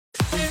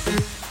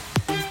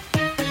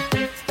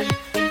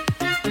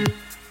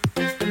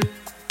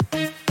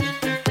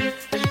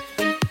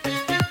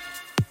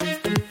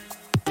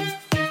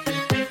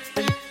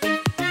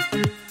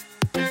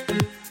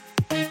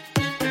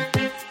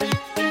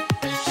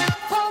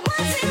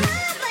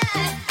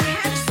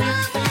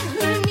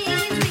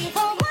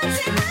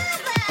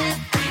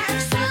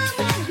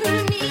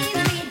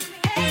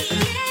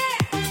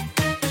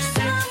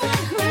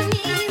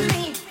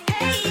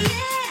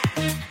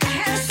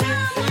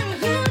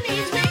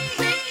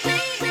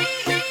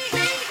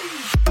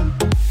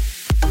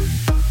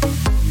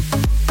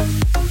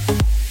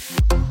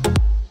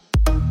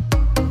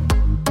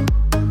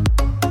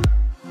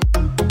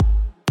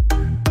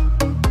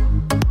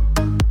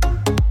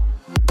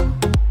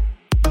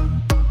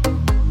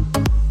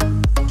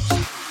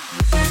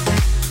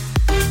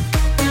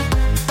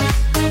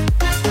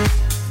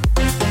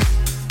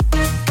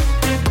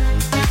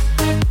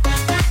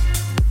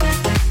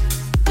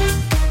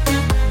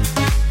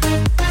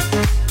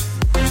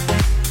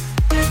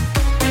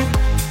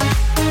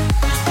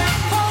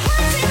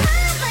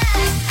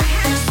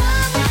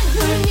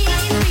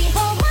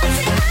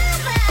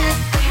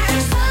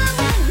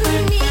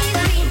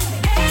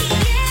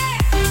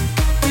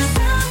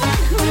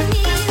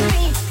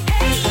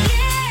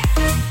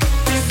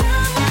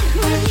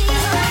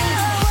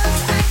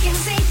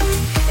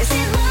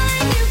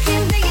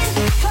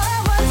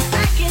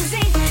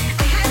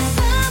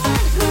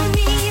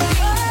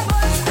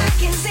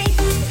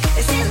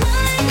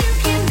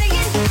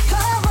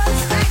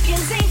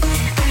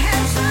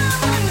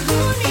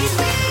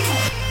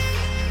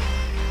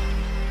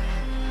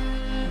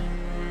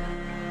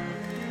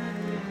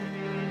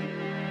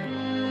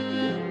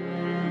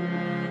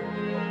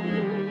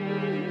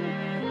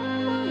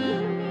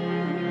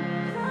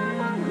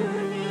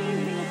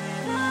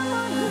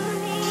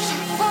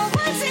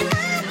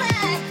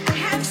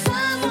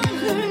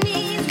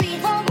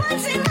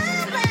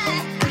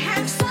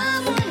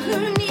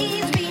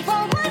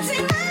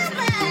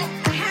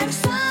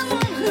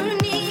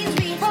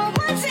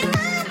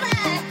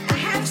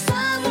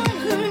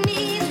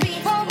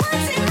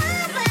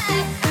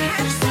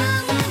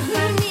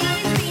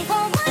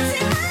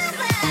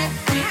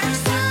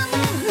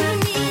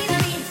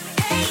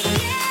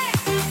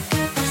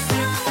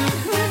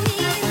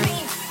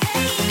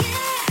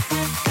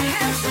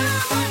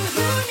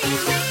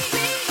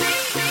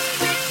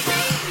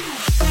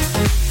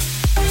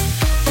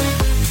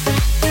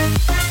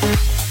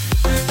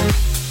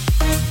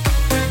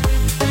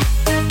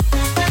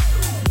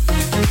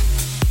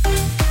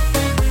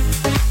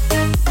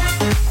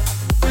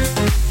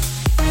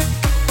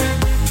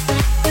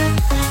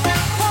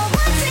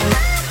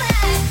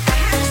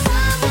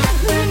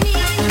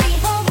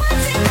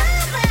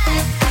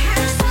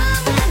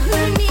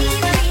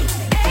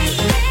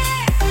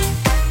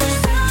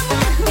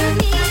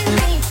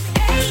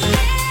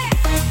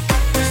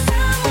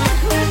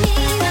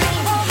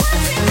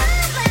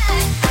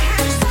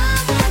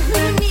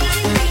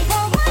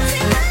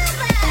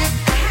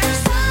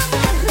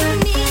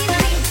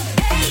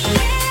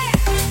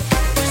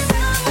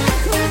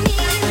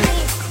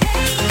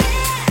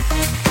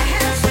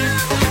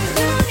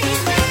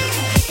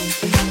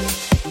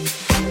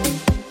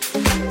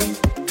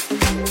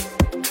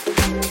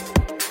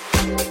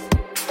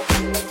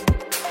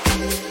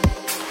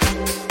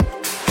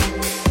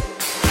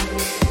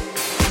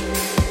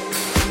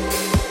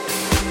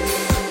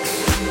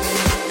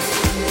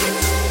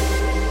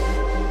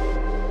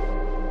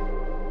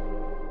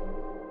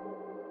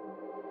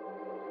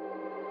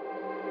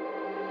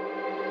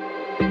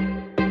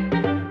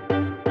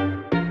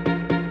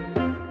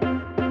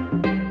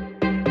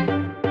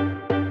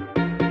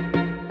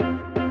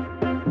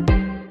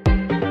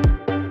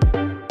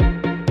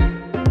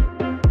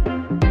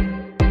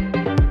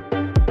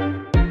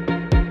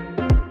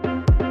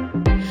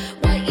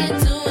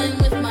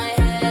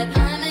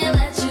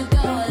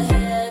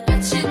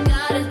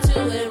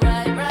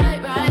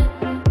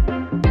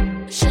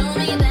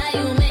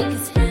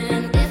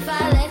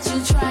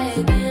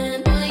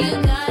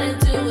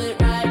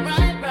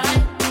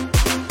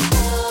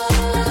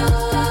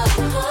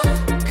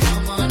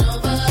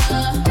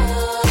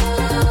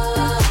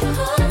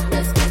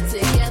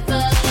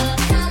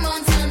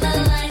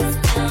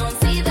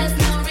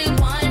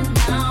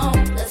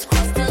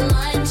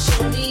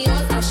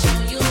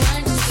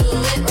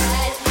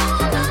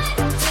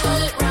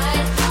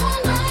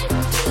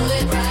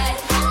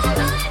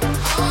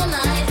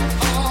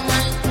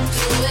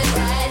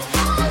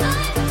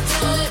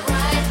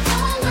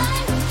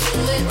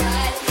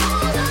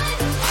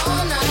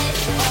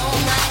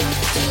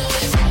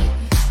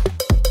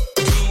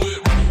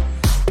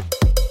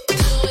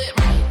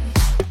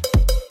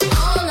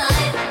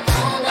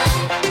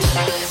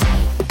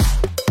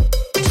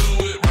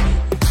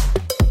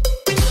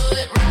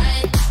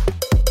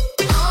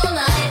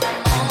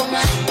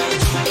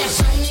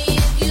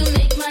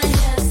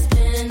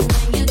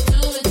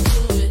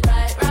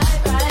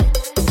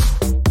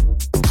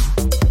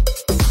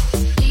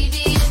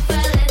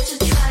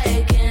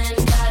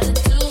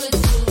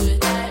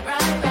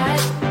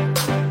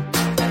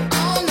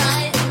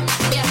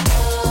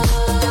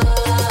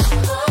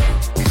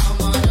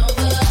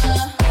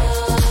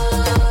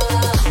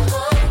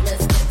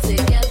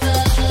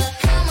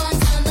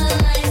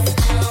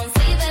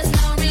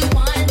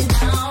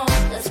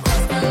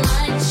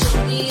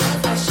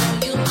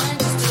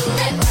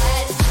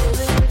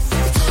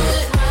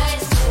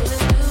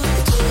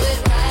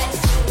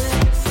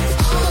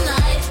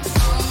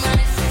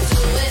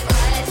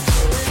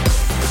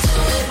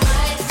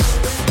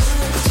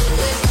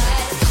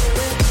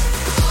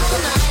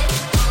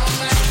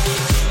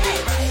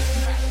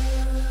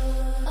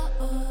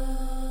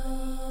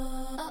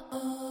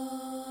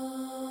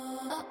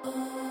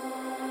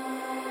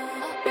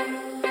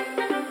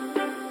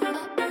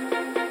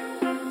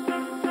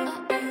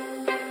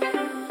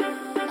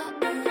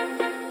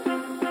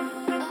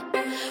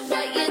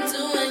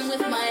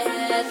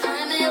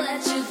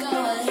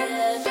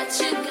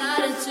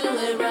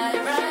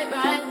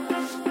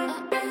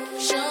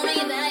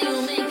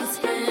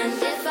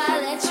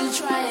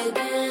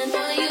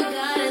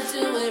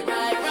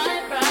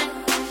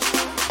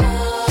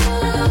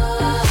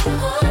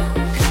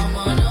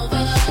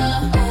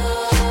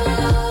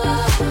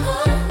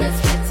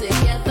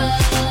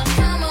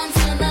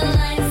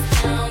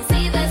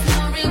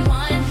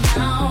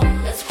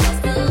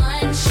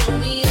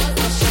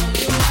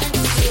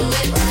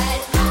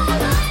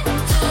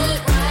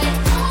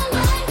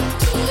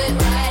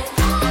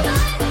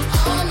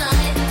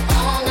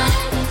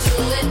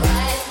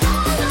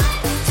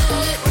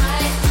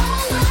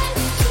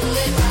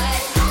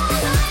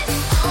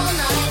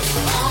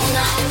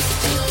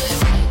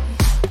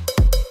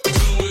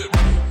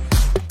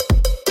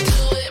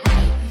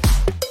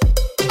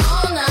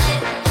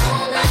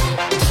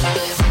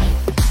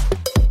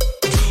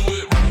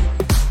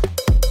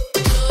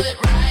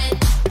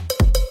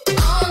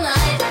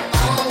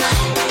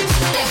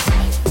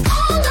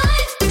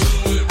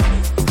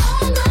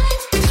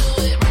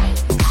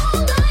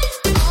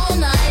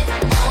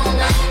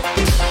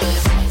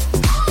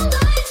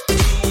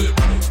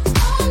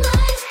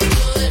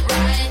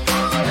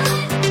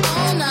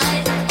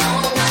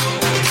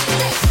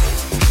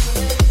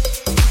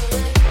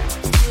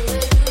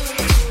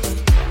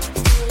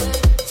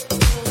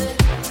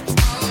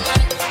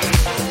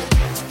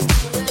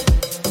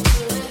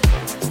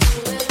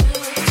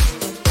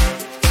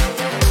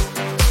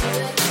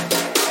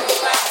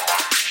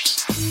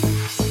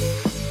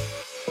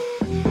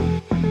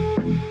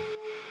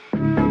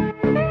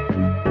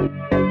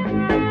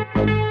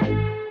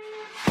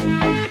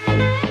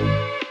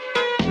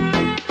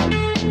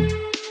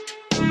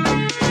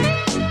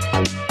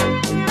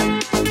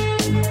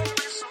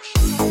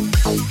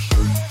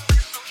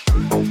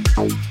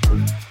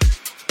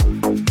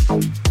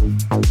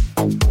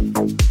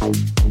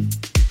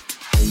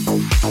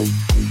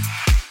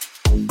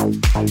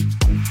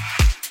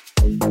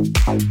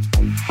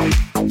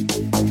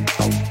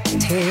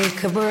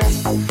Take a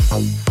breath,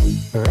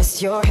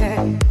 rest your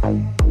head,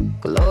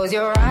 close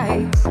your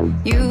eyes,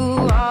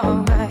 you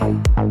are right.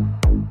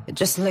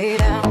 Just lay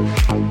down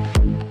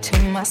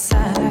to my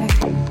side.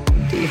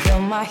 Do you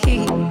feel my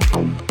heat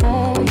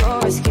on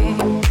your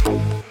skin?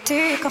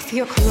 Take off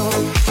your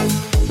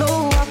clothes,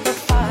 blow up the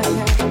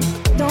fire.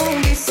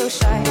 Don't be so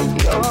shy,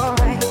 you're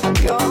right,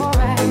 you're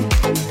right.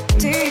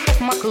 Take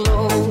off my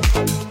clothes,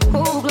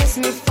 oh bless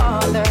me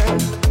Father.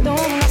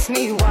 Don't ask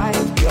me why,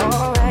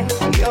 you're right,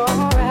 you're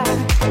right.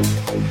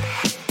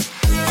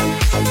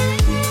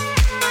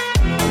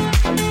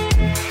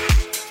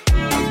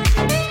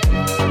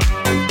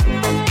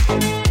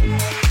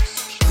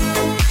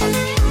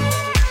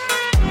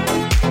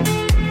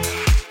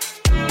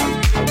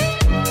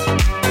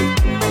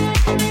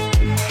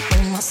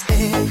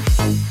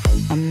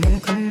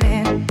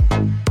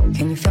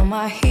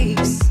 My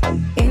heat's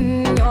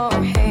in your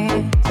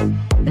hand,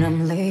 and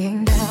I'm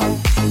laying down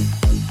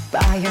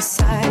by your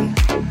side.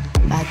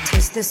 I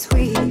taste the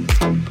sweet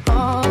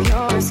of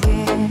your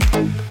skin.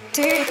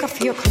 Take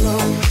off your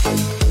clothes,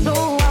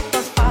 blow up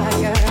the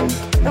fire.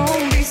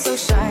 Don't be so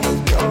shy.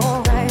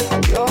 You're right,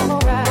 you're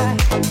right.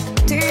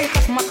 Take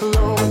off my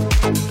clothes.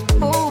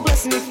 Oh,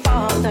 bless me,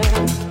 Father.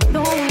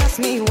 Don't ask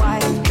me why.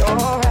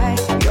 You're right,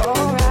 you're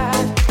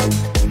right.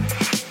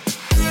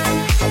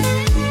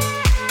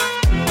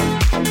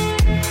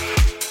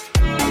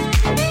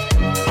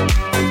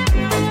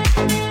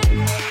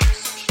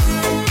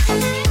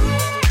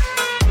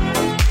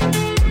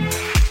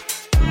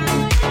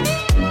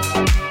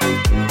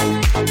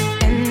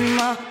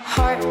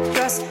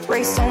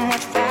 Race so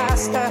much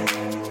faster.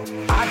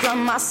 I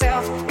drown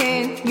myself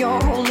in your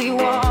holy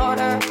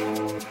water,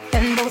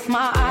 and both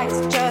my eyes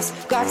just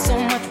got so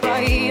much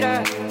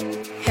brighter,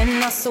 and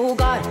my soul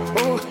got,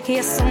 oh,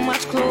 he's so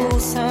much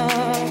closer.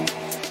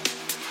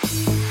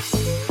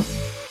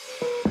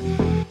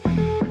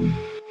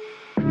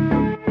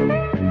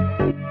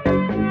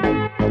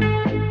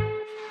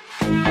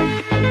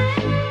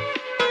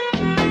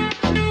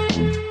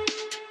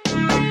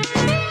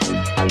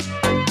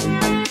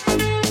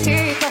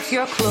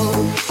 Your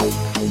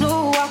clothes,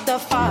 blow out the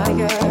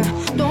fire.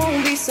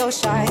 Don't be so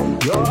shy.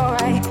 You're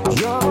right,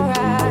 you're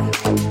right.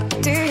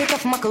 Take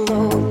off my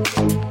clothes.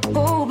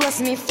 Oh,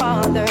 bless me,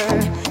 Father.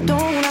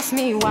 Don't ask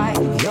me why.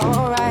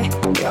 You're right,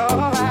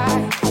 you're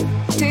right.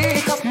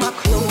 Take off my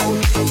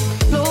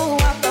clothes, blow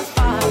out the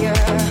fire.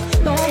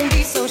 Don't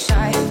be so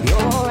shy.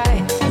 You're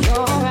right,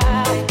 you're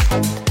right.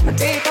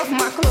 Take off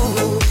my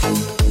clothes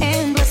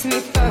and bless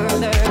me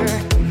further.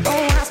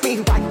 Don't ask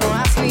me why. Don't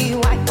ask me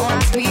why. Don't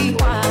ask me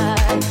why.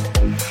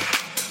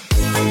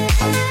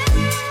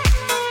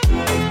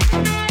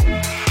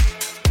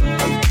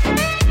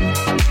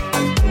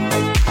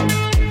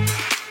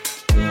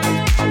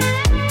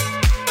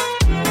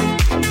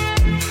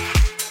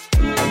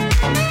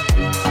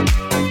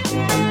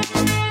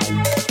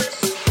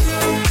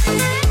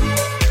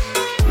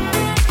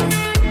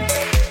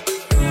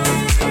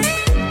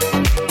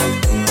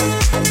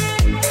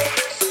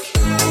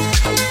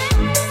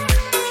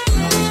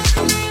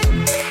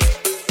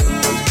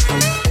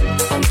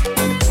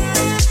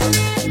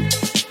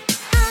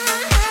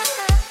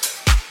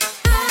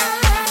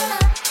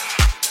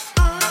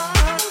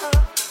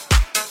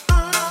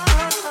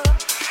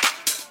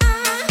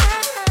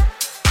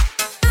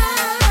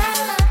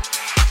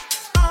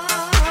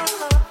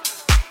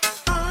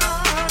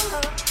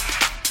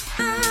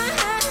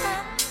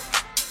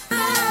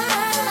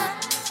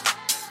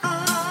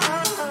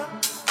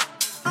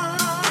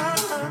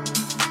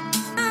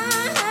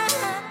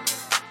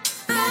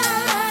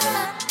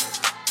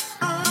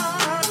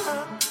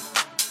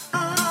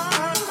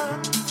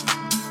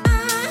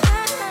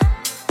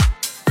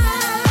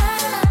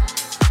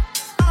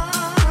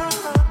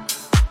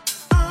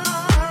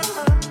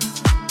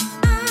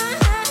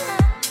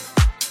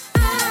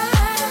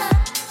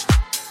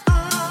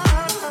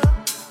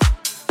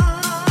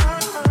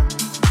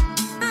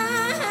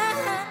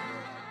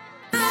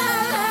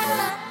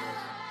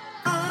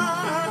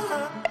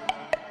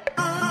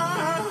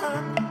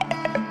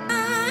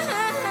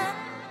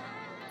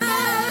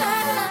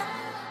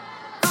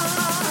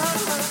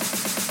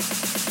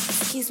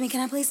 Me, can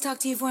I please talk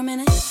to you for a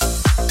minute?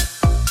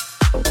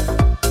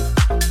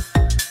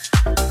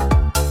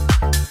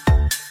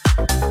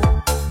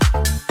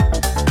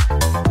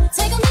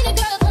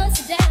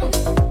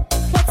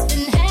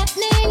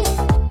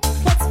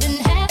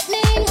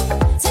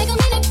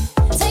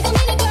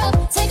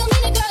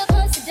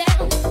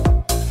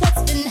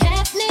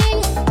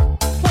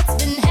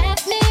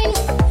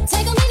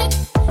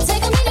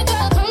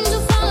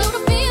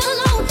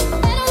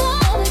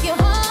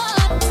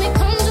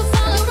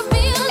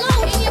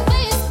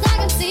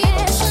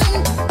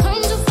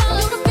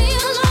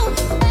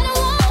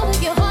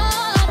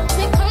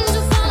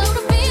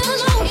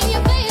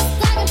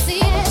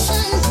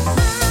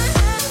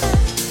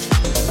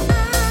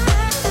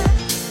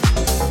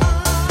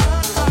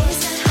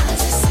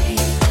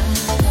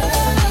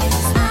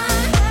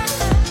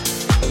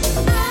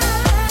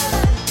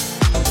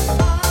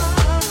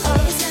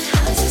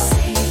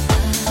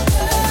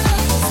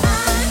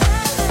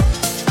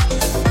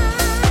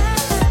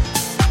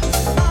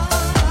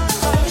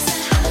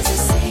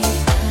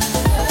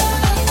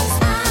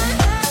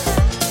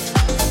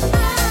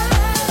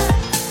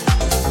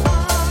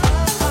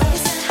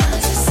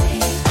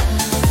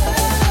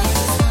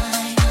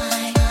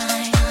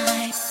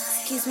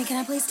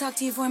 Talk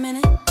to you for a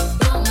minute.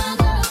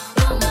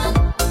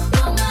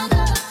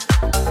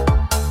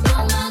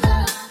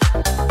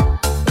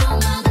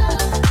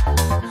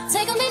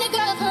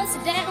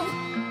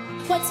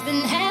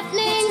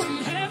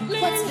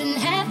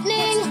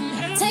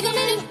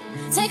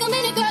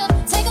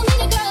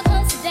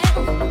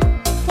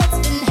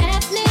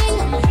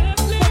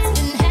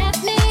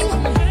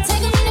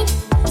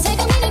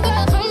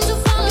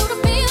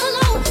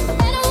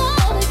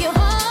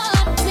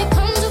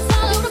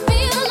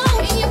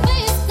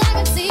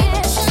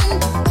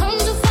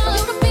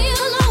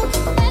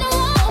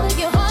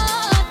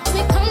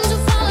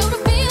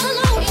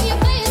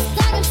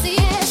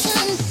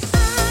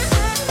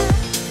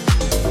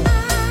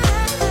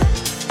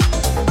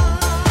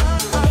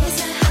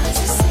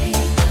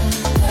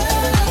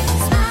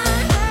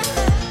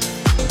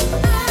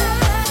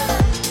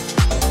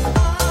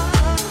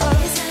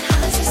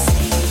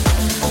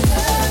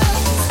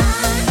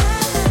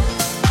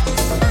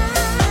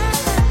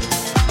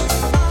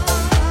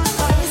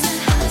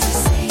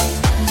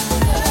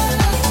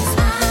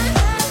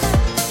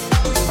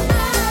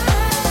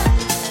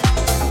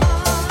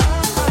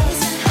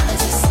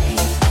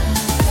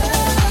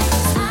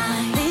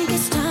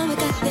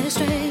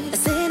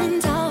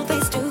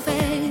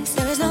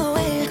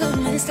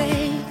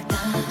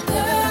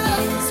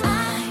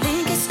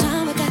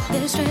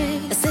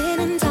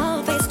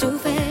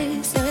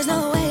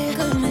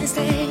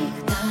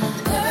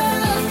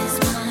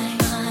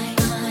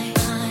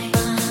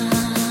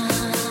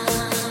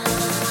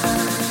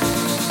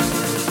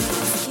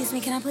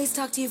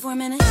 Talk to you for a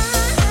minute.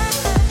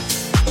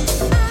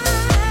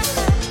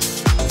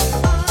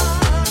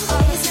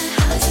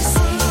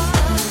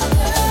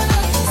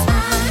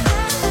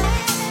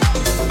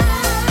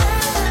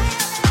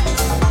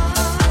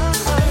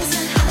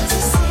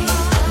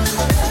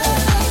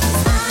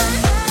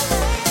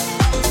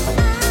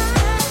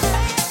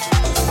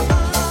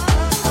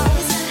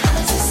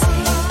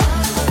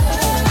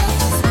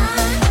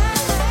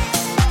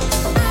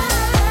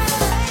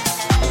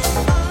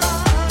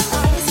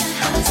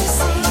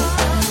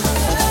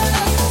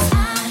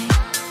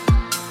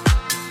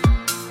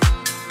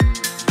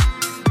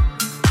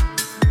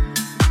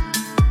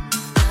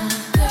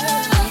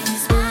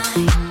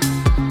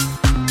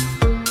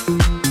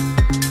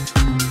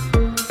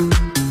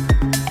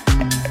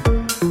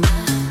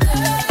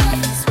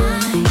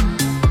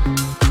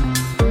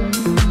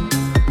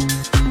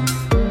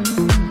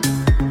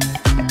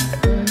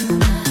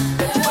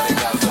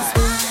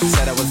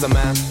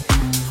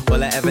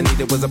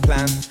 Was a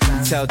plan.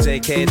 Tell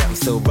JK that I'm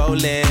still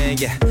rolling,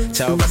 yeah.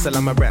 Tell Russell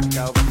I'm a rep,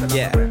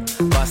 yeah.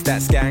 Bust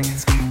that skank.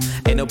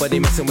 Ain't nobody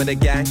messing with a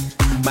gang.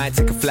 Might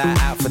take a fly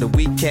out for the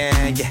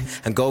weekend, yeah.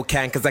 And go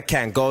cause I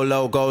can. Go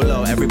low,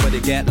 everybody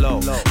get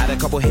low. Had a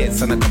couple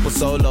hits and a couple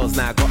solos.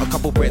 Now I got a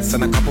couple Brits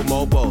and a couple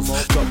mobiles.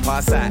 Drop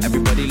past out,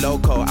 everybody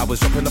loco. I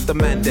was dropping off the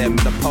man them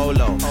with a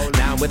polo.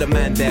 Now I'm with a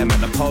man them at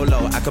the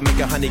polo. I can make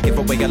a honey give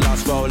away your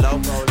last rolo.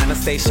 And I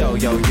stay show,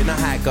 yo, you know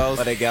how it goes.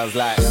 What the girls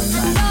like.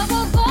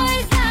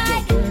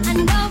 I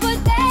know what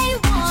they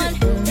want.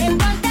 They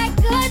want that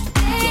good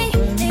thing.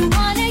 They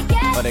wanna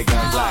get what it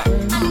goes like.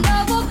 I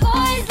know what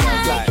boys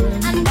like.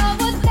 I know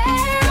what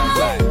they're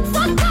on.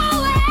 So go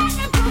ahead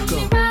and prove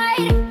me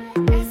right.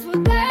 That's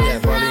what girls yeah,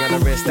 rolling on the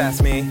wrist,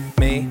 that's me.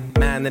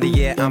 Man of the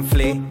year, I'm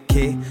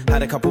fleeky.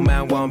 Had a couple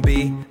man won't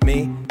be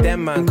me.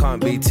 Them man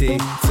can't be T.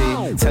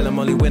 Tell them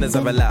only winners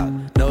are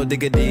allowed. No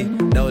diggity,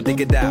 no dig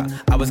it out.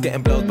 I was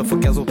getting blows before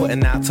girls were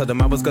putting out. Told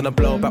them I was gonna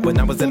blow back when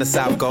I was in the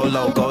south. Go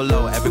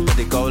low,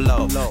 everybody go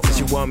low. Since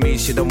she want me,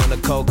 she don't want a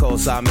cocoa.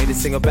 So I made it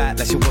single back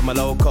like she want my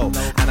loco.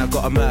 And I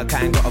got a Merc,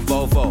 I ain't got a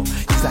Volvo.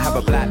 Used to have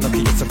a black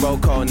Nokia, it's a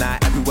Roco. Now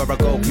everywhere I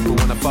go, people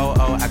want a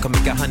photo. I can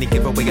make a honey,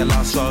 give away a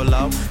lost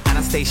Rolo. And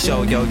I stay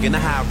show, yo, you know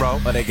how I roll.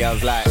 But the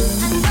girls like. I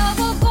know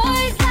what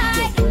boys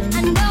like.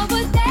 I know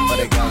what they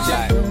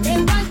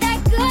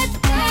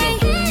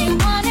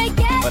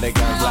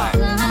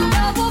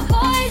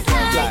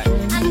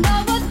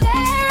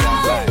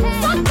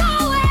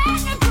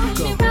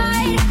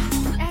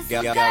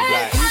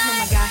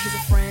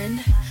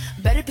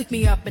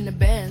me up in the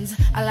Benz.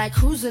 I like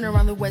cruising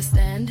around the West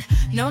End.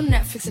 No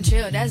Netflix and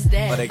chill, that's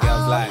dead. But the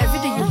girls like. Every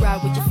day you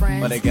ride with your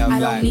friends. But the girls I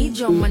don't like. need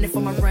your money for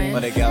my rent.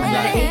 But the girls I'm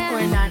like. an 8 or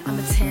a 9, I'm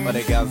a 10. But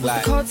the girls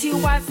like. Call to your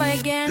Wi-Fi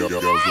again.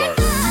 Girls like. I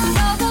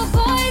know the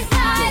boys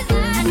like,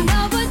 I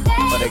know what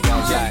they But the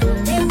girls like.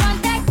 They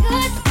want that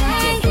good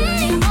thing,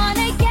 they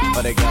wanna get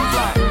But the girls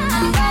like.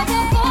 I know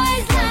the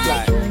boys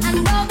like, I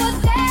know what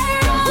they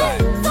like.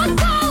 So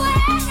go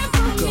ahead and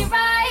prove me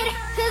right,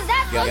 'cause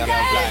that's what they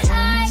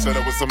like. Said I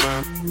was a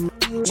man.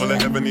 All I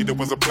ever needed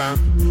was a plan.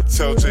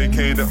 Tell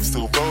JK that I'm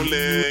still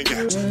rolling,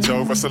 yeah.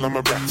 Tell Russell I'm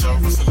a rat,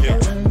 yeah.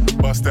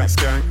 Bust that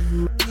skank.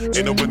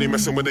 Ain't nobody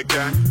messing with the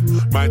gang.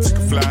 Might take a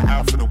fly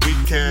out for the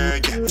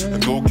weekend, yeah.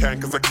 And go can,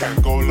 cause I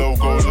can. Go low,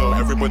 go low.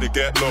 Everybody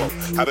get low.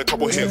 Had a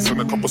couple hits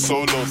and a couple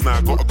solos. Now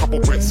I got a couple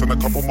Brits and a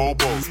couple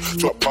mobiles.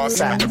 Drop past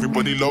that,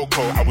 everybody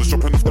loco. I was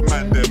dropping off the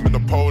man them in the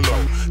polo.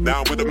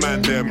 Now with the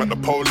man them at the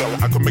polo.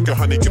 I could make a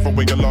honey give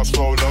away your last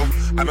rolo.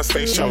 And I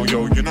stay show,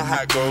 yo. You know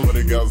how it goes. What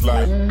the girls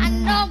like. I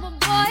know what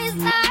boys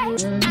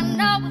like, I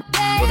know what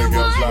they What the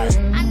girls want. like.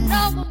 I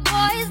know what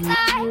boys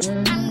like,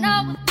 I know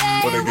what they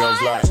What the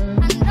girls want. like.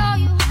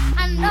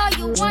 I know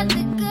you want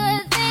the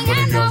good thing. What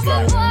the I know girls what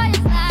like. boys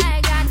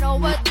like, I know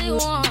what they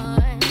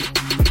want.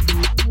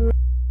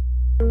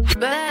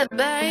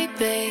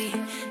 Baby,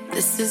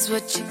 this is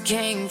what you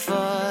came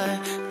for.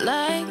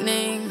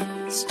 Lightning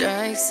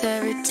strikes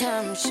every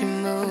time she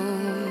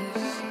moves.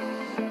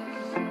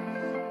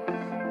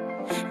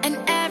 And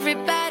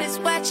everybody's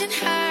watching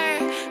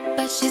her,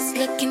 but she's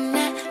looking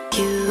at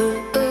you.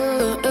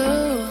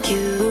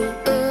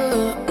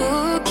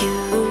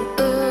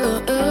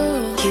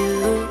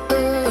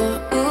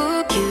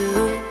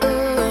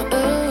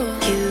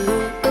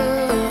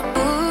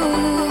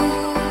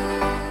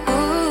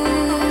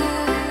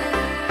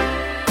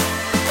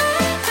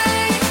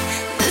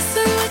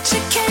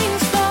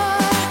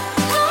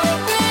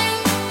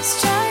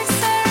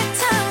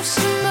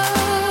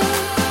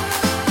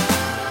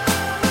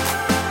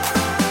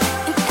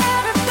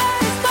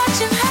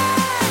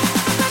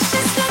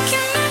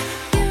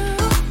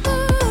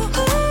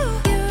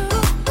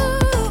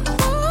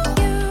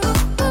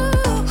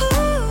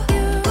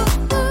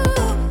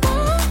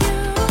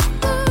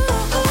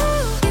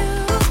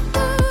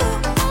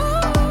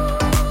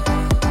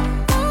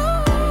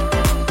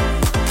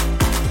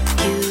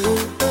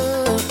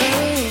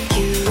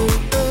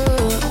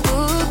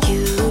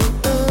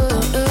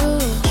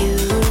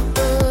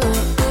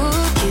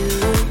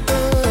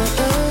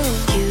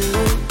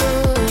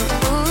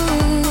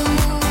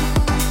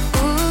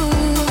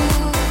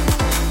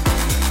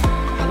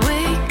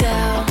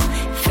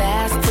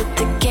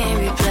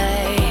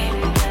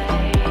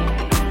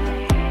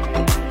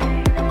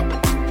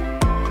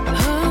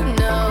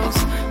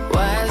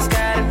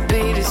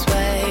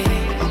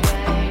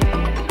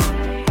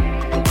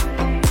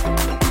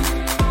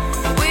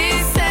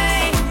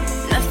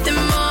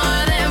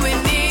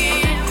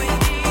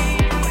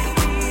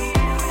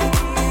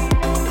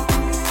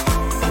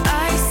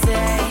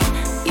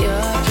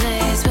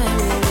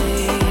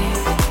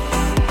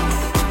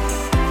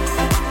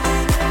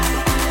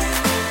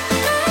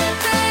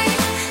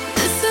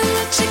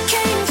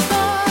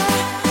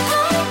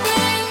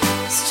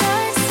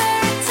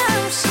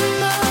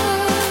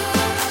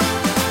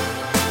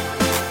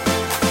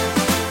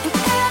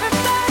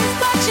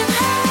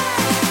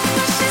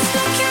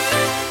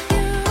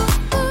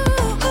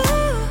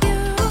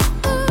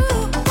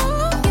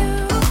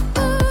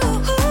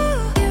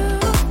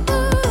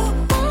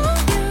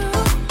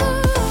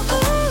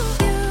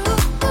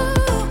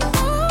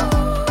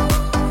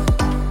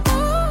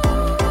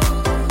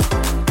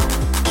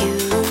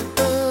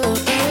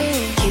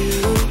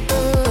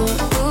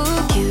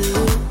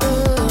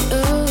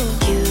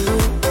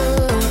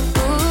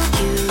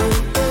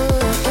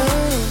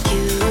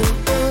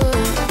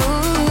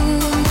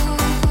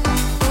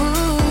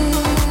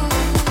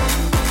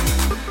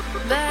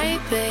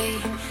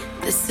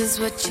 This is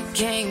what you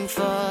came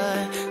for.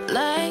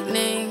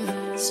 Lightning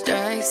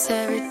strikes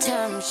every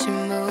time she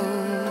moves.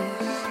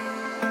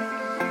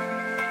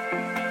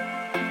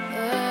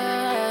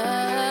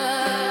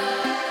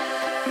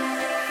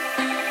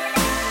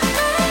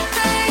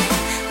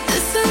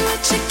 This is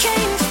what you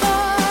came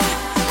for.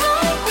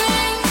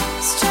 Lightning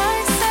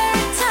strikes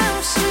every time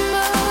she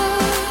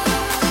moves.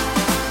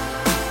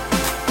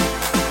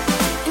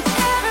 And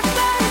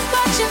everybody's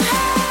watching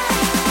her,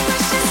 but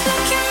she's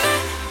looking at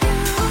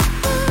you.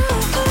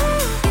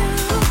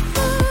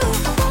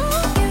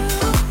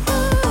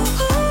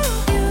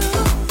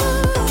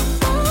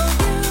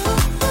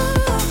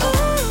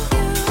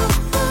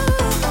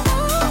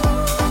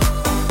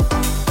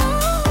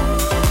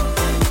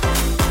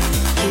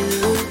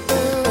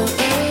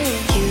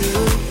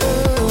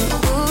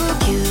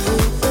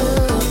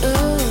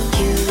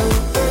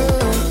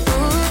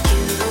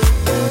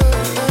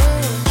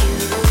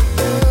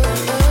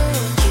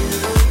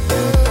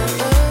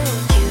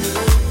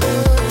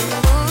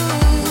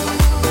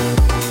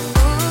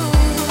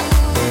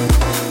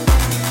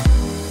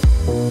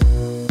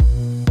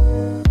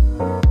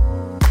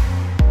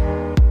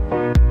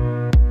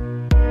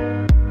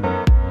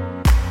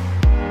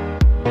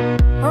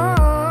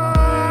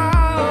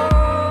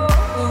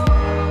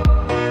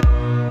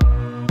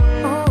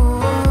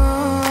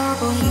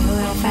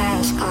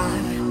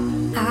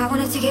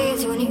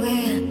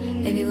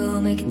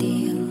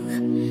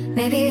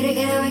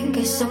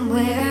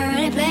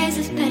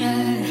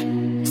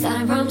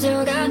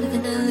 zero, got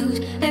nothing to lose.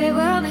 Maybe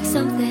we'll make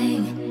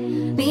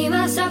something. Me,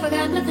 myself, I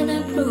got nothing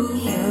to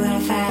prove. You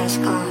got a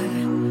fast car,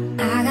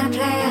 I got a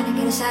plan to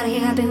get us out of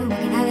here. I've been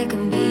working at a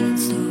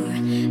convenience store.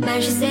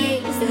 Managed to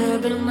save just a little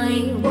bit of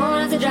money.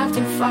 Won't have to drive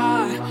too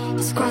far.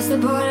 Just cross the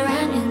border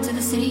and into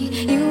the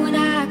city. You and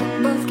I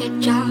can both get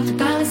jobs.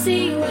 Finally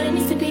see what it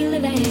means to be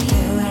living.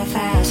 You got a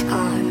fast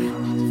car,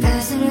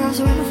 fast enough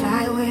so we can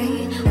fly away.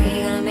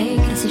 We gotta make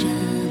a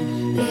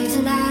decision. Live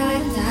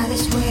tonight and die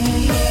this way.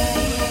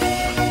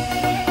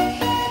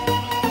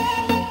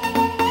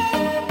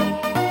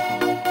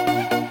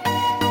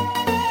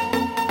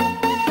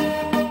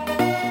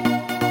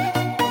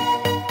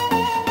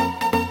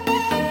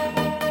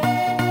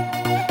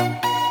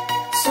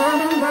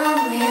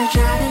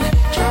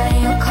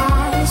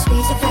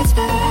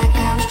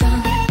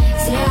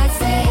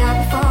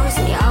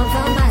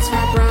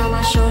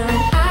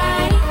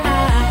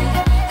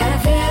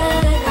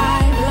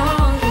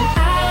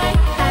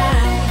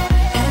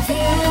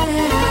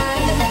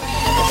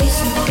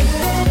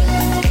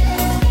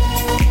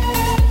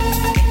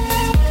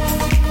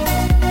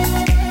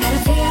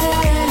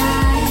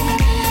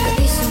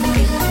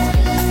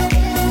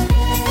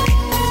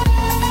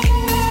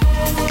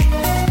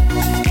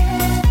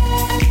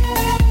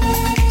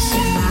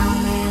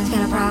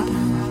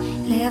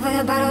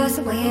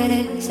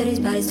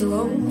 Too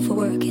old for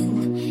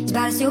working. His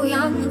body's too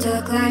young to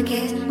look like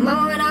his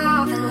mom went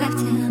off and left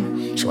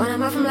him. She wanted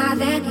more from life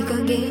than he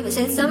could give. I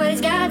said somebody's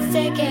got to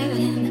take care of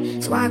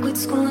him. So I quit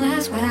school and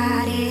that's what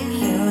I did.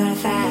 You got a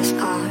fast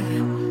car,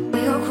 we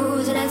go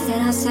cruising and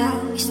set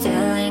ourselves. You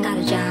still ain't got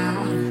a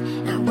job,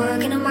 not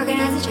working the market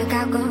as a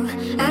checkout girl.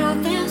 I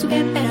know things will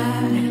get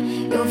better.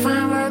 You'll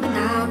find work and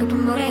I'll get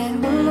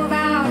promoted. We'll move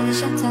out of the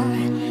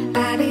shelter,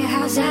 buy a bigger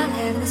house and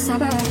live in the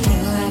suburbs.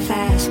 You got a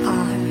fast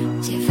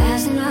car, see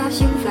fast enough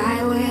so you can fly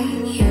away.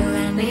 You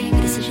gotta make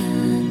a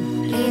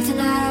decision. Live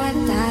tonight or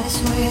let die this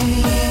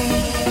way.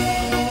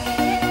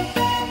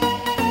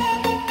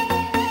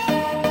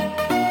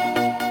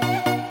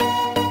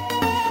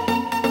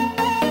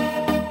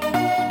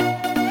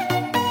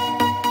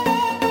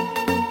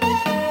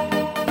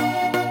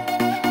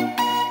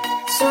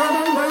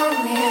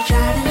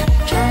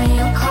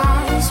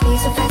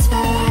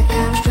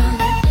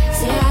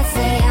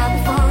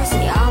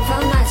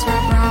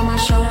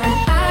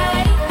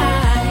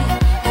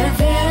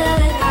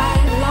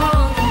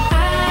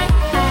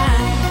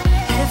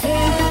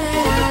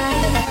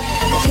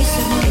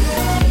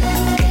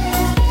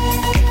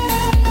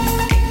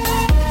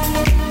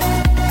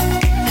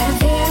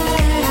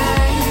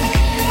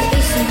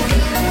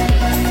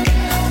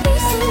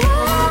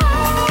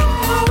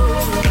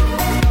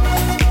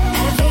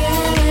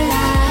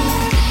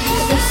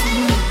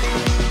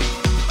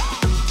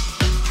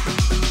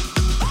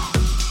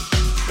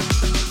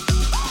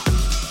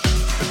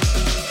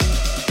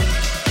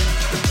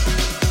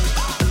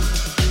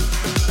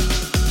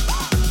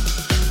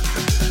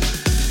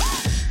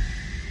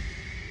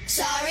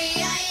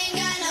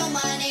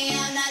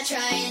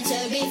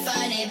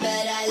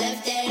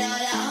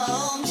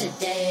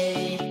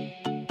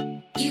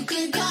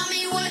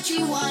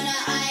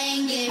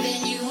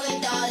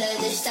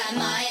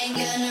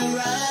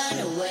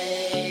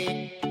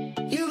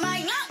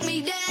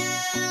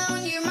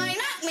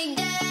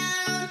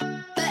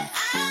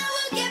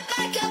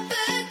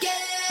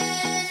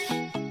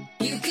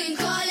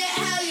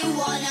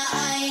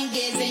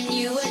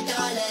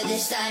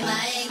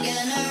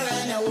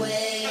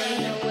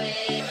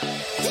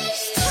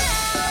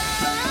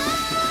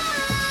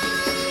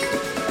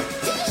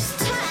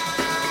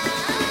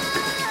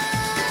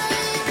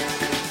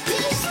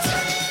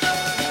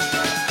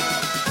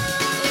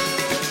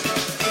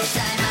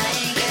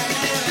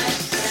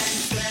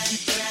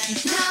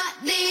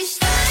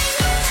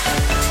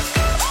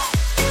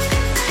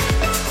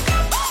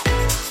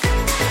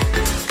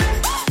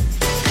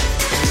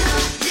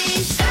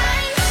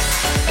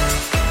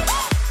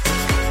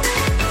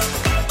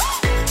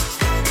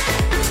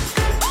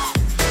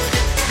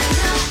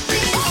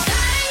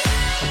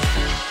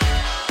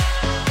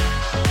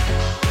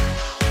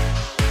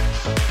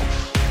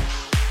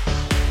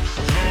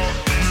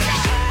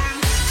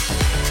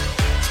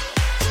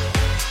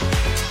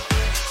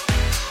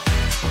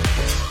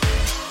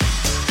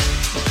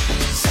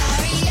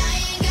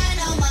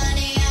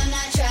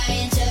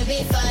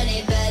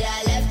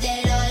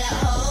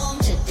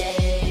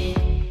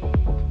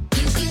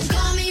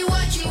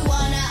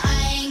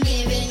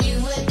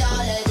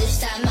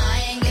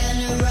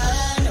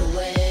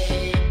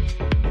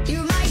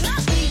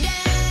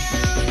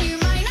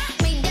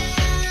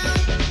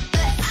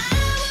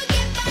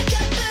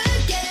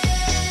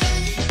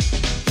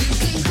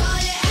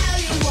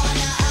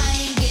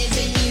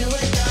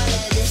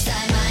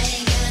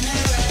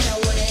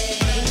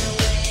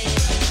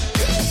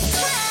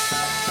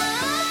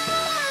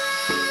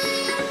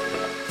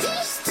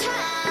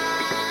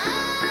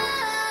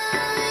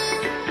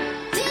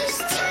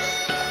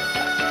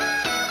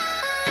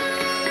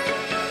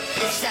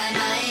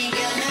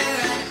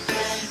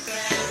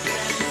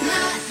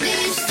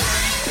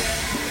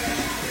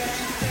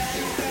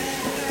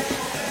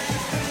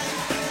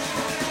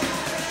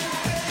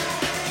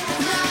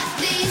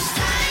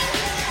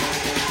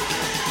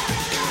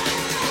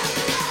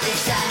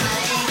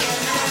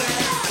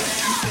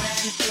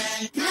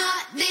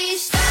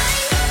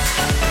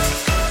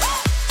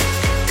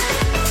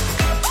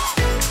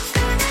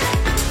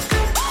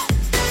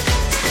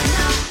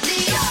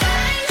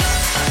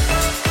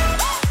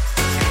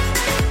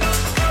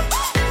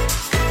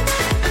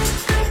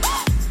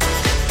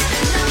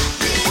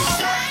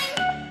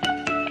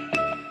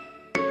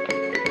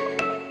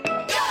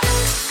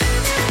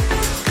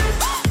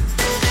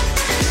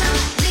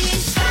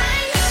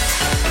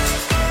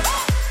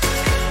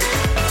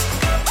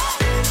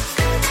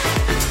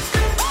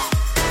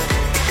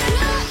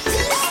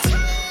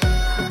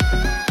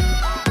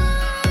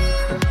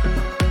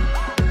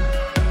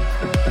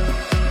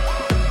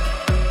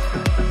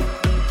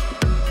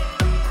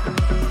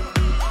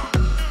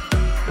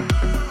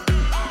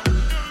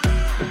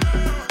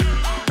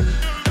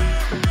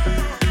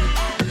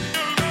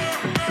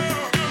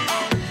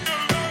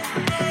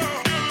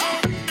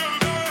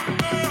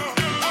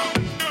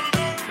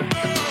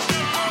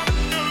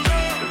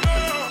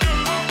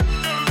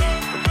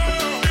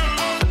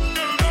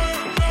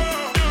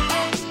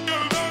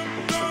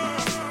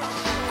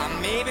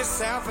 be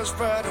selfish,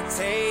 but I'll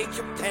take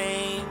your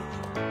pain.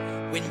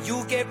 When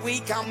you get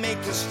weak, I'll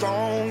make you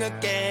strong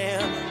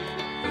again.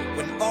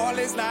 When all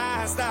is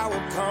lost, I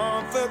will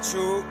comfort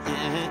you.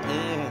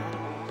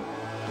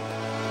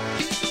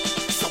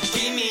 So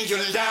give me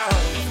your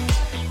love,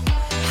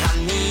 I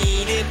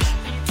need it.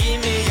 Give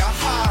me your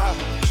heart,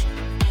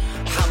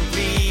 I'm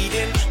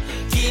bleeding.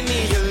 Give me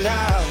your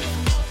love,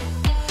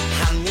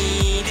 I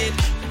need it.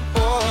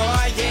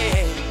 Oh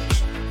yeah,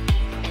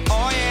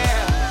 oh yeah.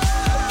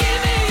 Give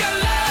me your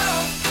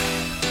love,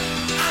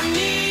 I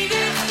need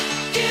it.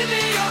 Give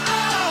me your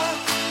all,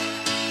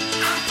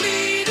 I'm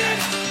bleeding.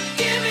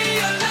 Give me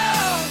your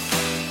love,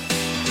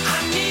 I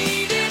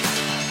need it.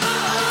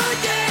 Oh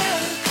yeah.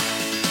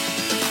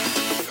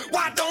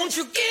 Why don't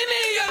you give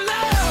me your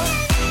love?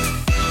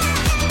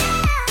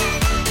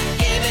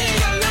 Give me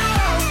your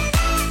love.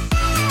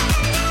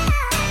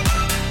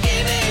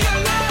 Give me your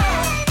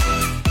love.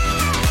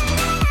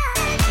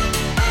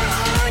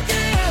 Oh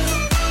yeah.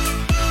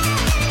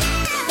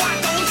 Why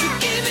don't you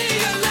give me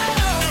your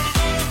love?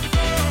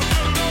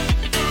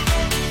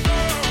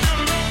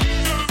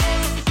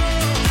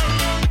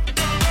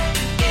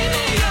 Give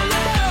me your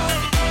love.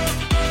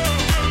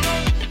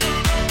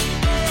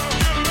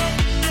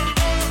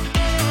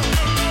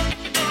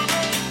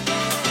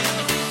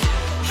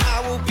 I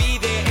will be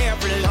there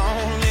every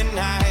lonely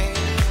night.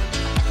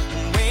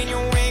 When you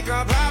wake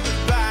up, I'll be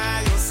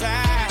by your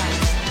side.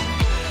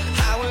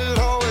 I will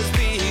always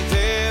be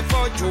there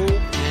for you.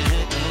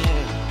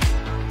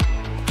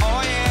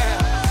 Oh yeah.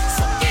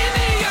 So give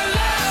me your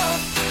love,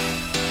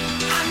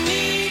 I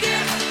need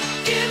it.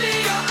 Give me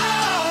your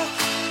all,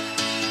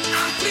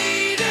 I'm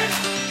bleeding.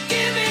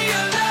 Give me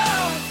your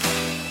love,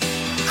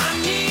 I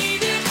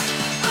need it.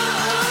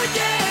 Oh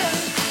yeah.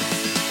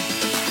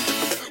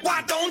 Why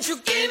don't you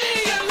give me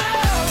your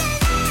love?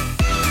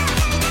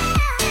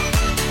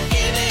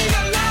 Give me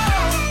your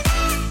love.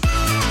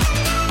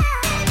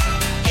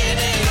 Give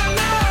me your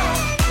love.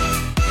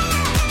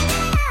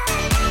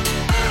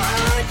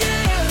 Oh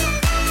yeah.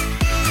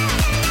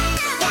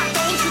 Why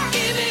don't you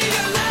give me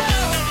your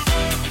love?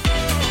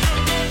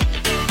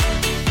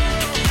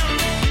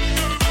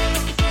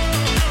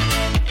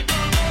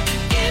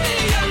 Give me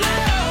your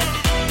love.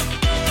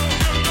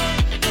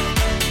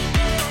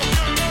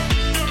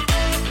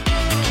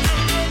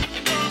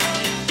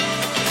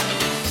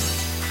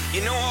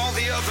 You know all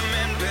the other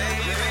men,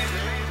 baby,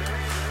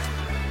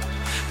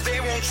 they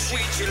won't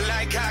treat you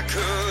like I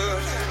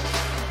could.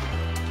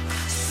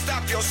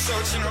 Stop your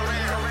searching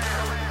around.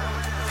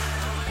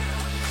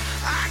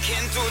 I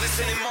can't do this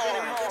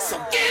anymore. So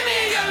give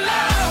me your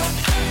love,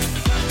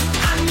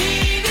 I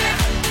need it.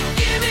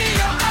 Give me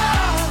your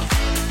all,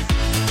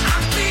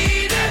 I'm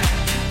bleeding.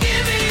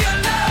 Give me your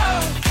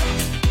love,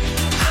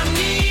 I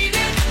need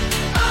it.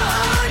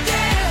 Oh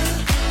yeah.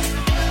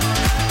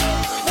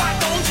 Why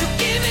don't you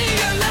give me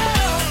your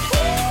love?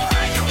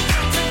 You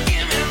got to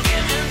give me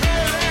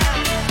love.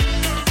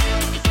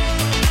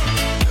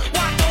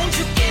 Why don't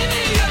you give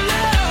me your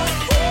love?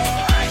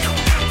 You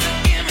got to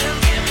give me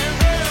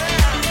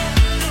love.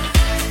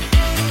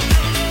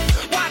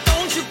 Why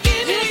don't you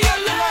give me your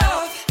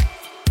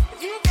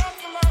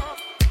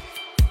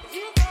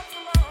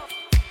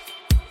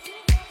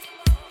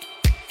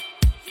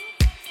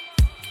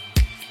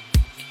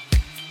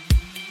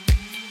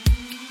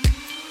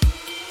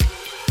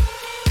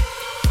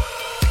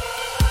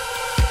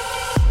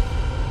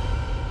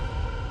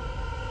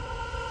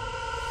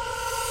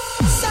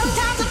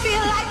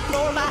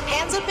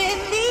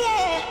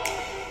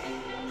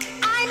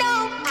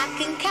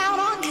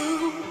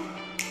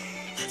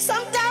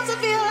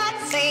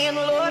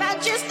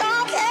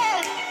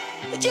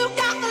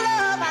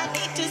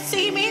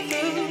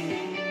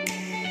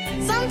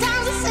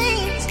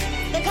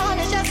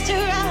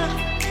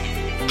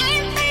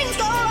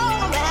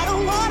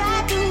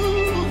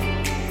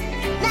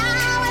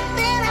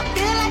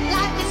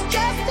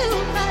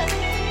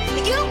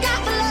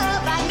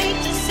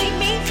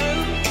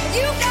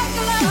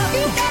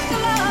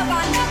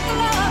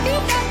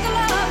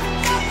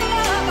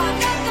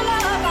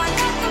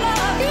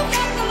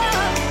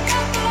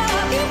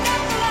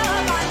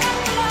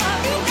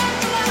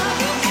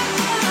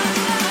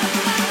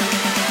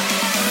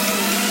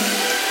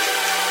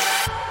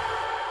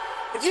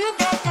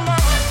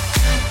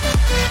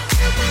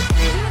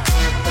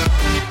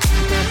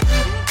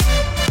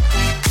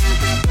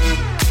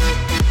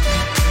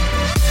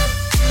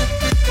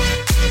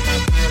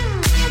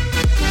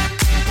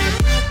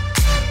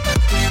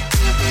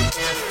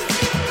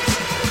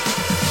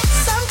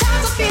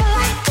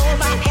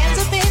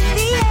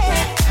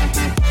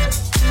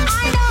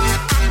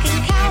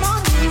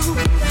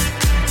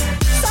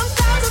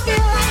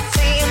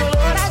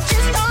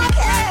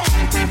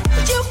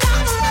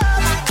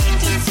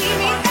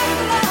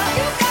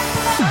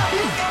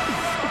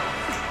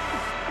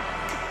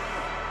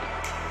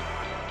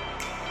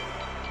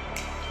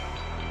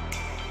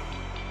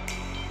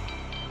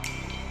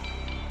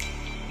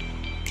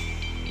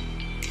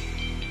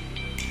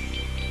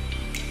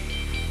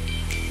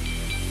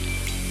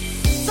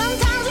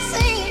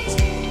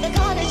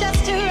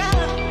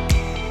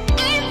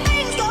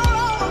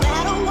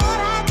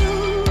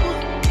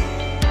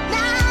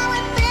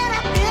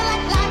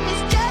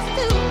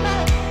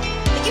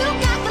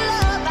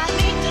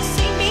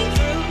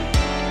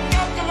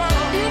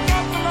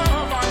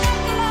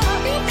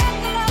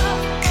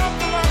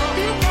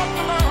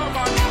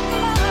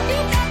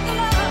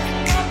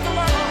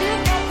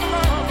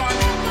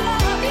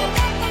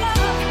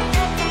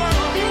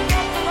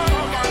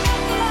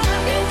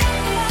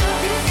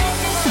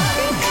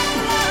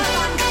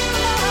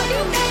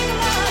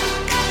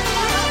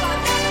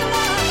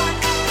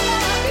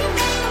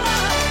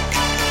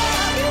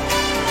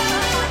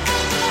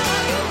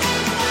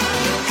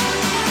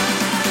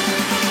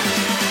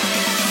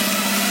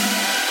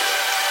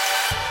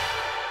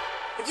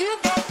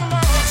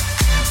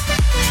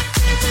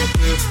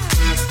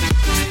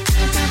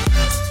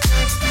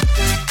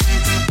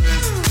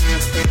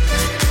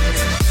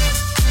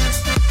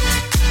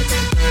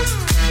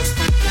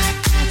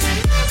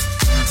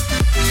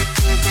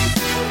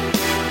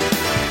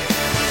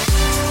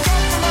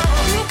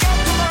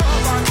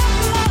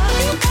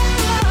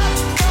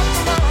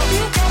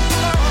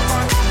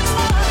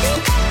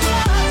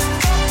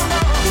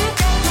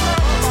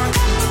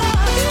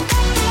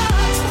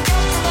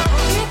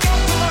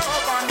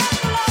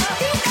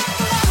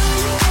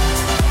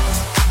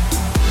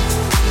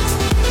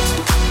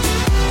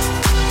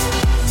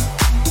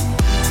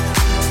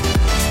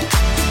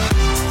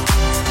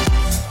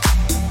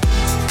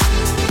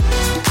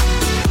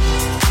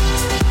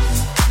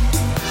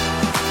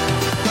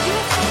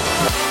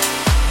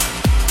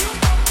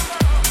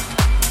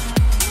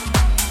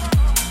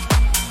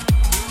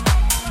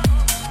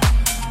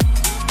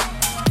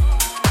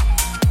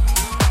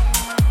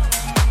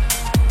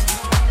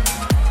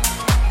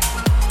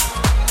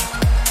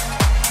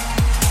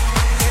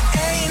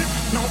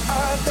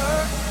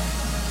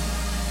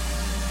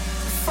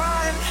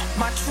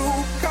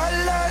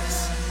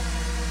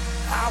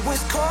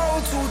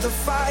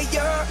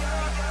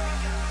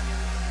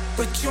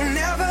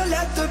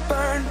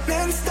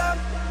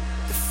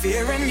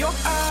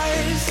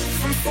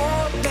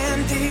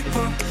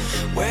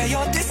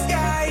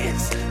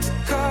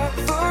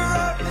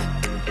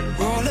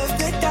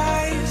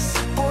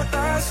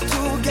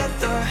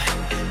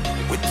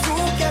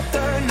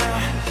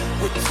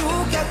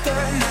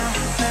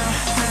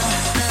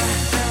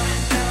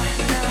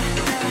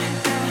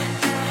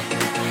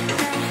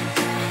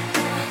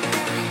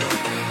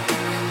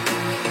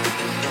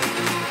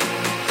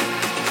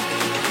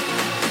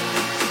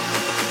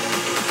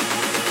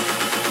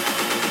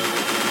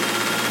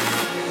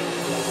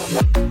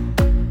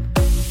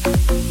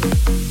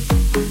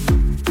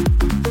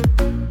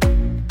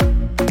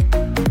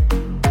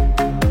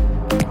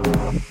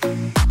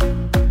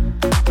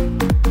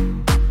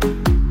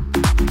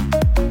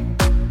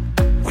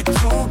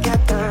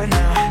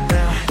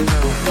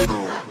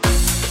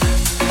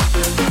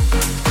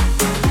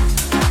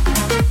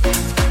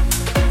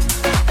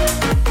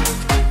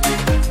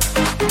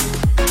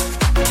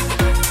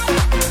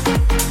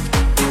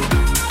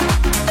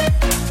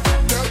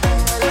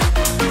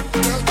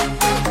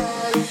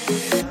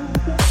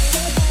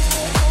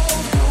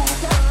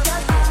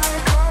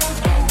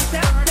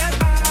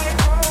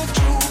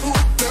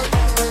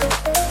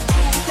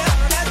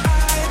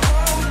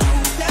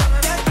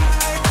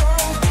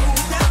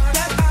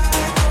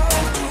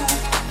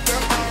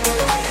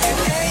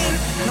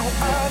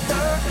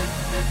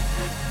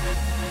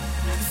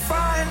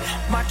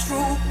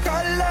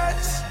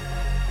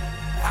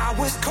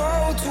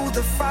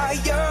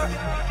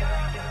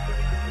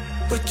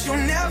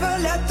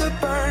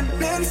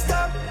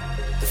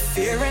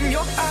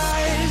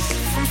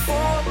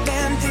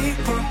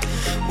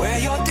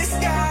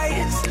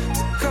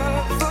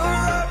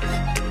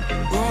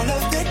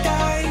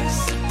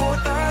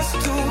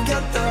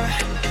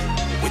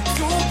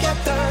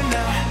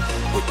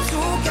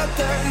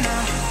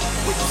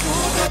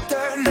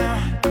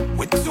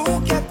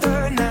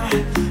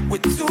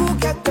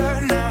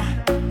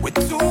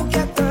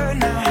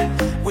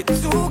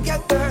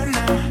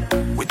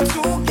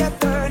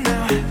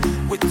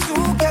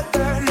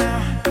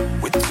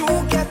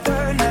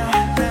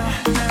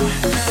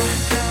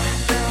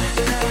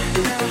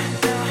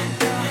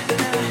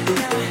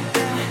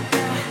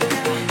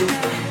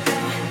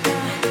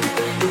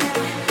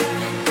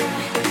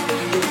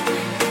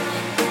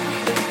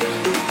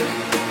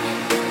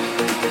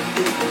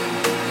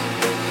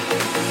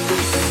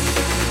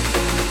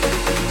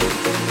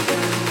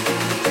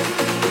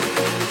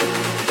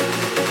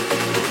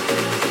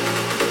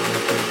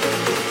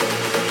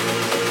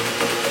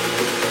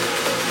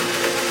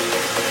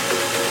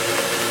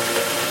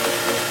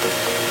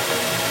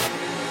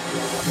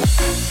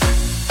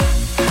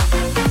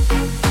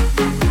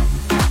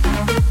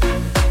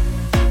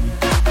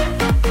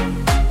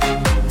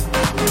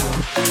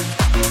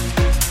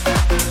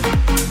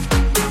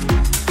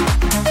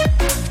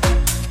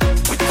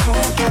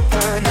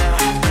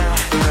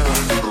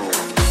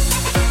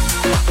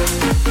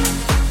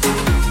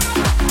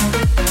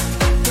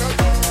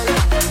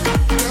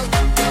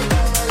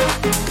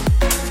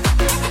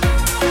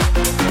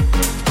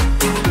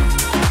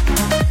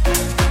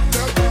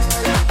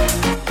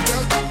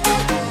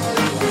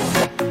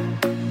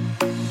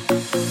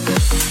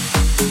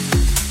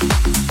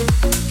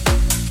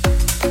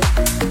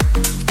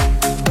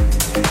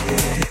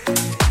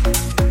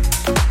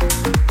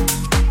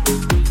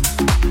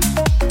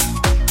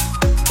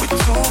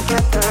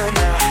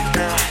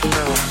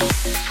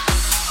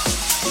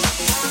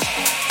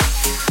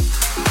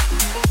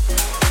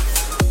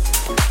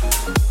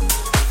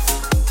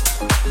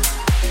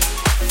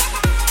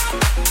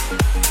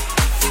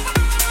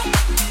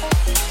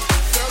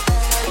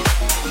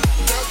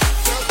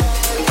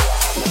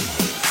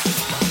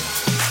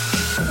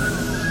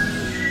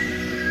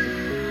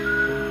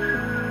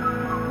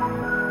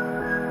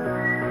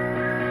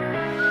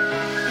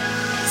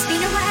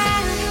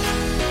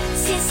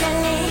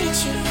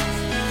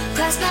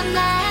lost my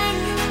mind.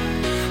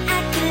 I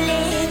could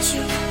let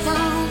you go.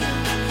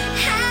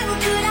 How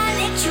could I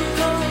let you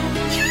go?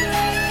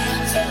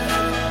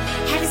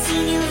 Haven't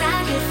seen you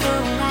around here for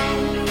a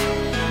while.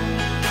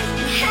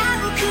 How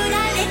could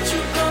I let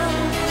you go?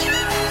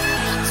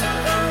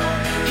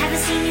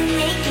 Haven't seen you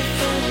naked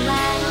for a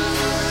while.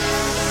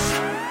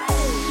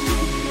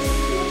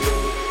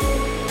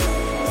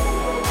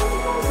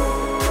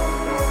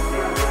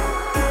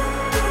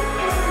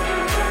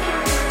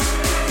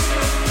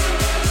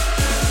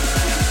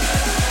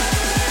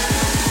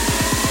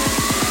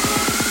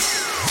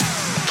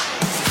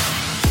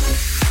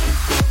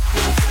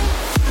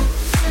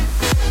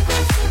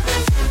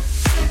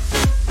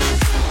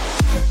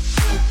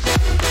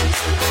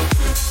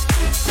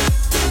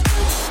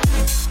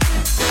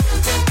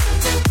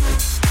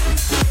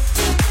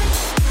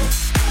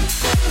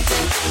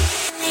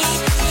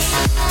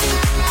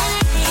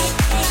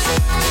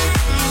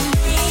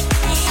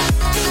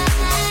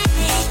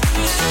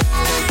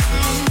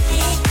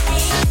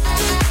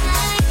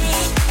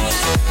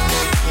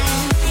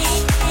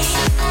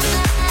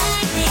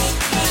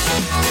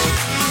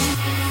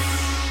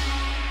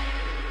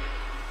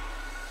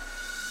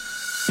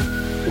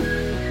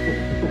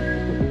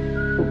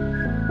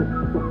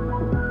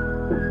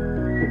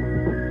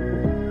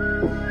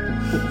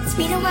 It's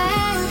been a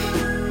while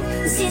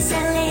since I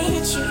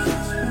let you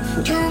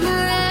come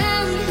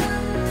around.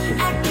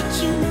 I could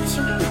use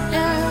your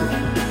love.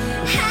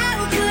 How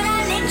could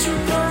I let you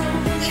go?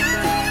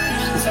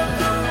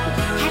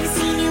 Haven't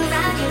seen you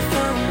around here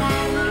for a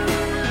while.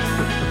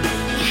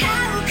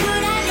 How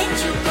could I let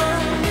you go?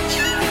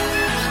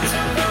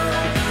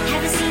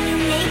 Haven't seen you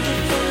naked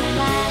for a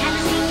while.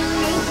 Haven't seen you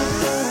naked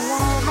for a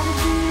while.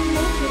 Haven't seen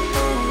you naked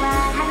for a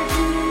while. Haven't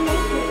seen you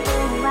naked for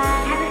a while.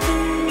 Haven't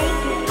seen you naked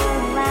for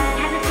a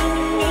while. Haven't seen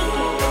you naked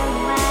for a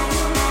while.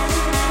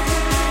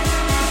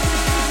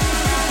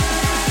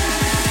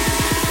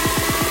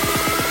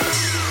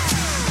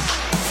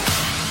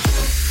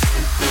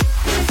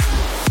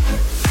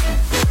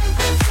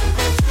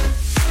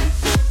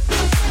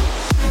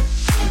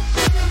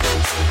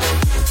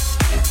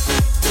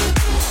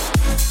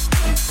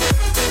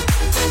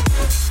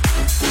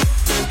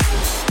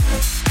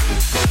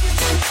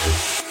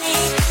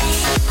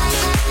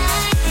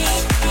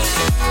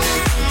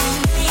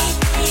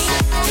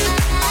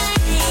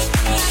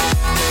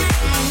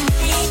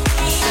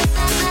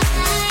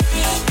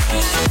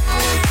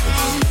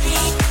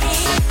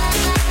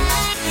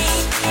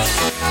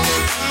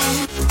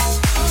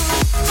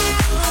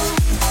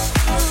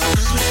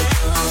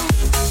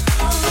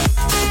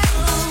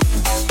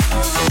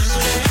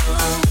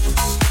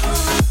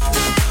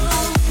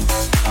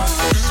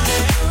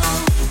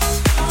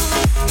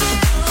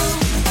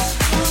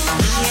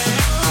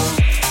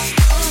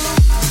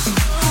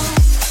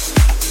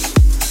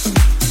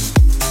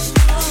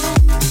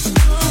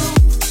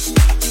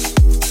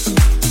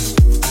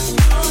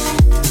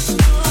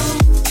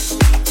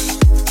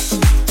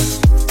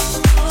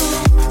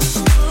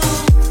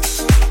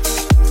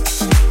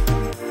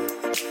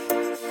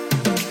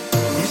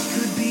 This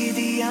could be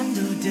the end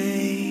of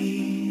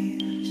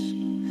days,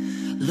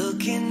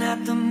 looking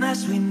at the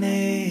mess we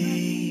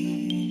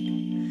made.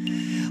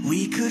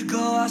 We could go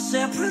our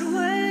separate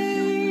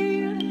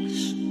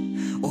ways,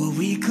 or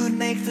we could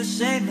make the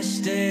same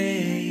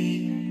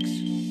mistakes.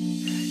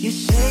 You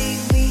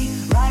saved me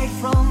right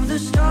from the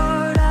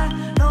start.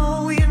 I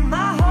know in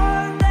my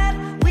heart that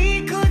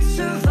we could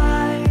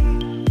survive.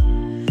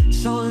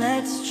 So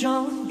let's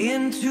jump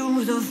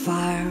into the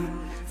fire.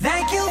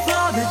 Thank you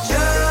for the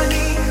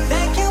journey.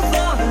 Thank you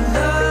for the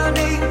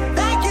learning.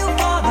 Thank you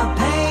for the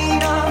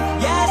pain of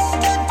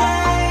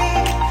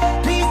yesterday.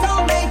 Please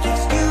don't make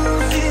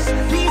excuses.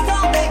 Please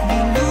don't make me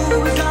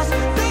lose us.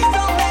 Please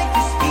don't make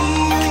this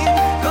feeling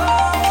go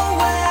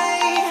away.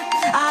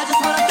 I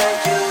just wanna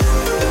thank you.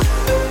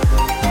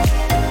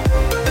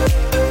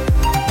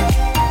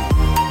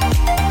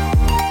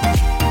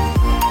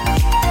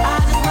 I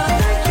just wanna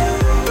thank you.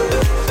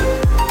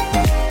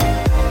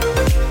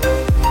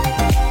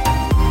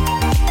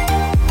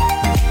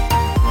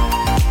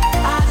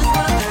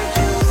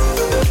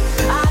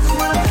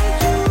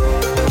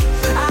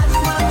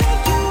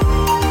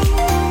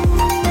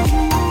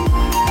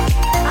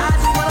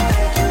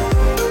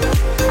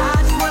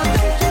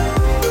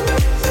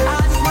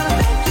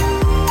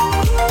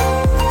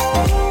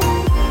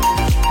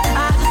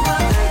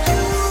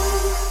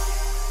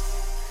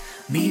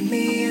 Meet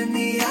me in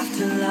the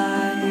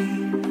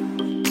afterlife.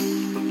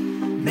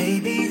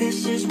 Maybe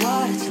this is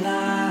what it's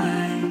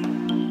like.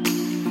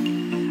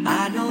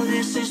 I know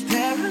this is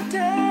paradise,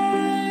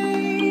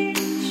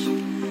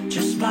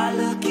 just by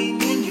looking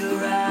in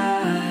your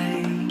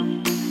eyes.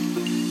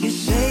 You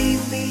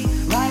saved me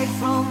right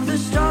from the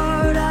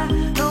start. I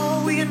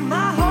know in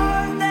my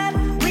heart that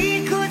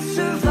we could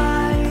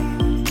survive.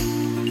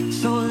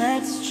 So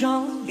let's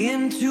jump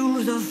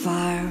into the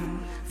fire.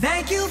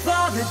 Thank you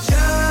for the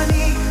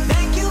journey.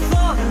 Thank you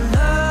for the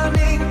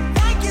learning.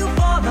 Thank you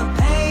for the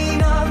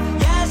pain of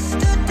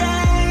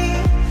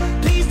yesterday.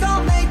 Please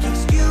don't make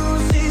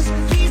excuses.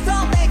 Please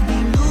don't make me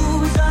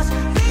lose us.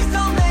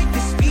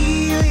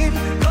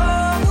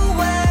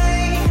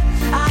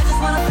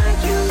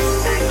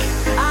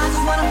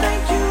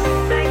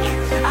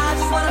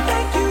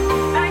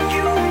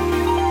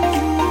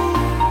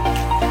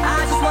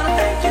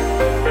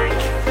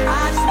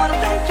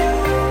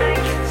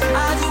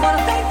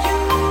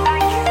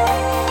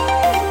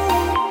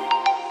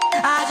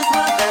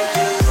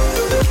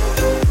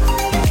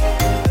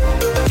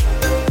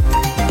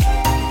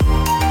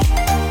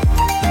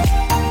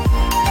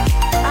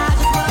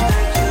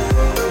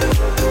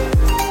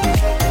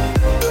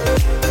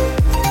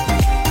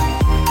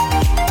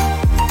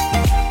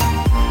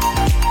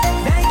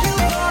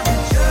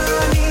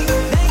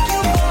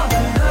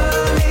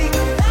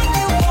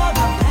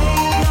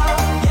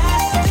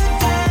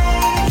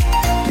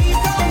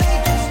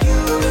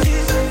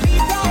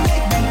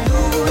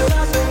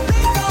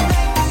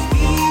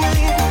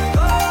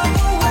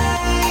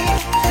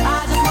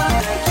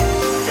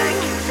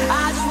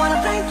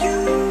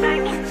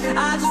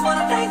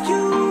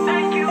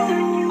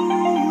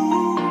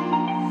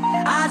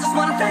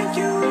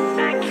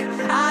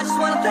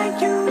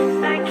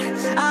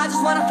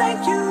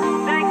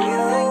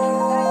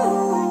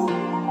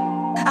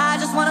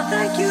 just wanna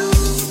thank you.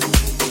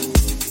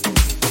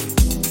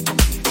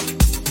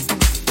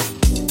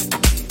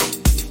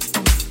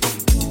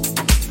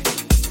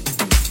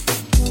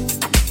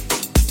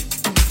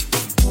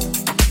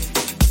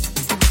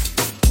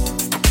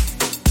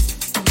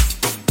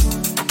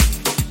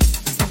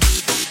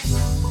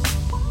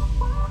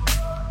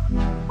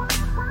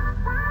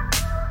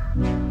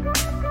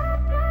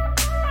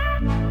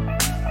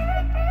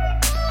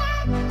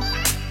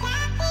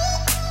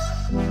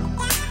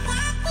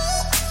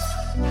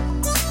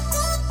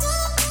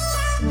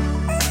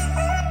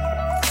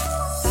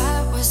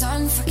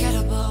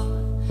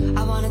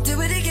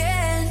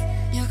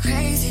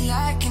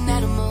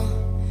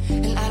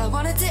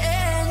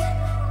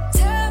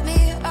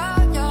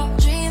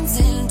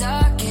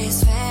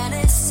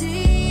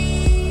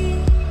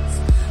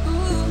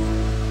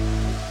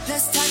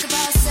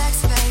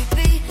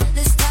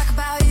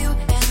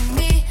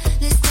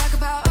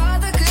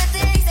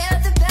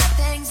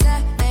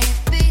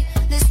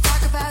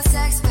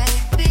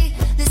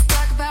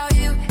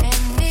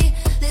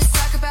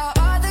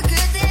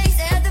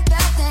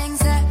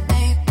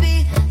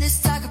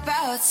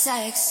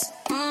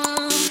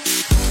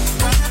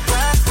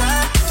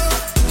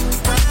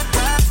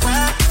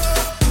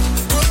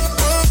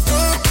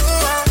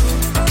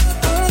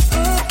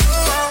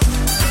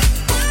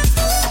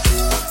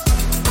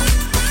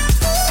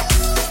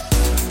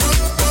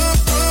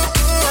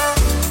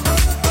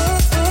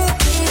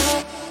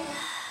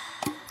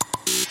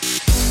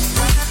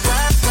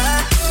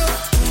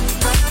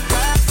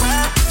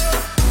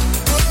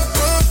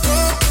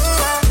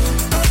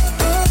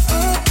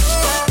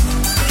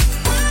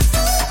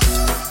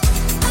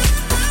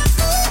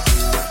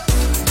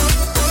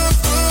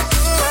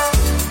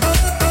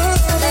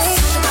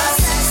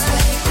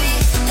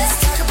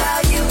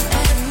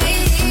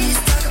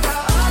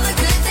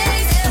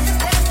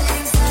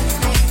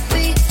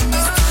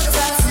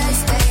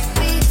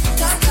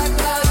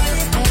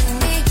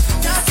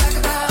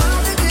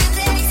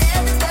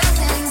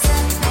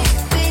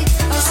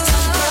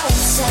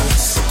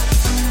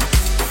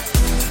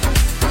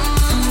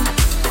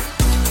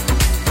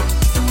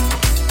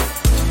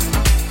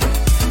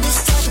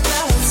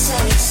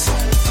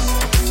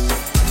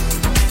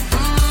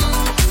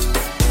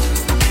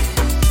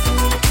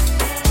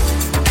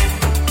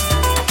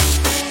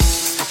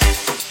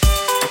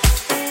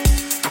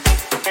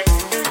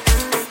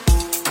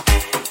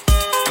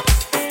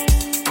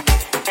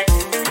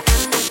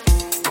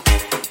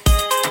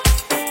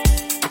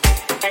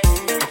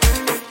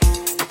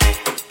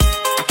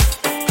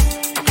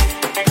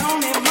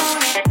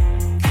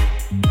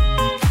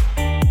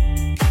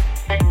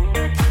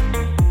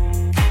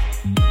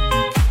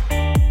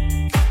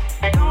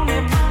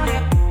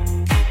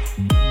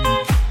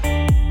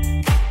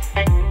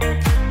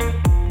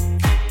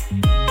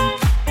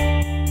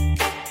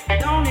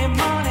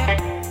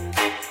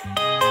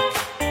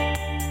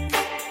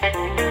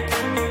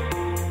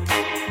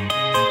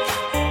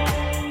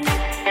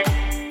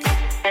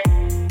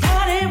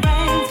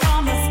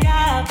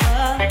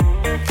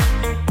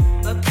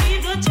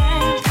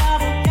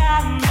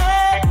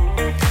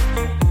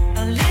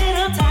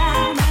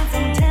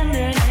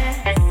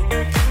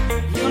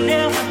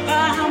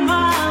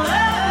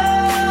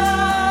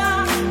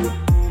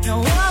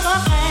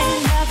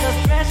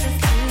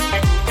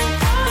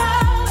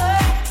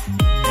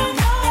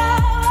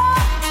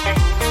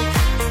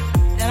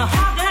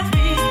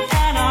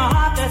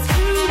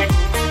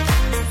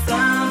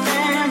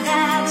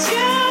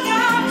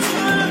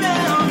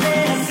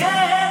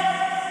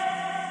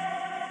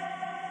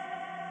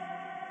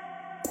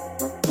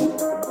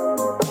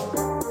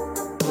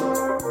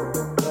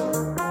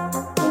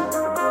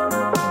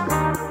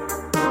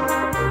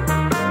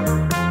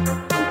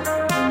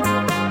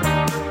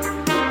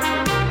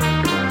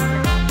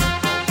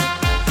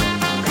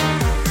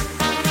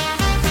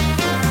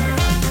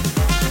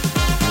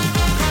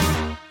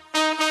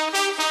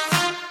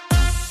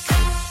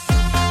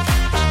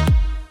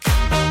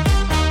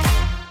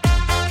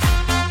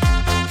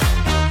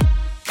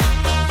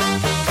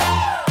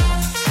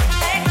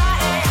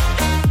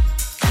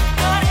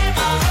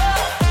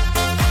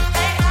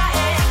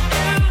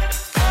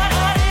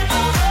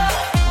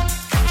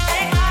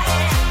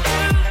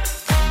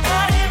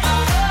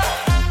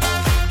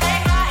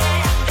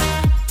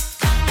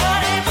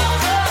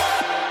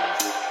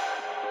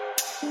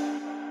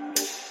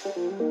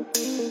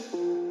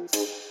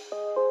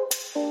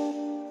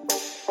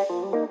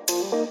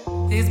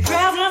 These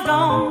presents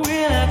don't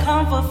really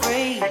come for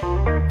free.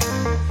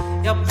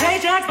 Your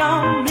paycheck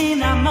don't mean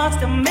that much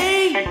to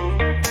me.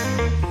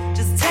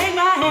 Just take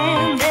my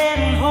hand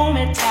and hold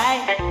me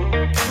tight.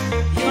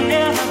 You'll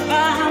never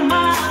buy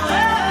my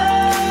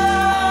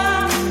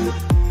love.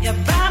 You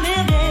buy me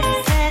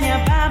this and you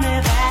buy me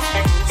that.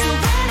 So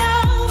run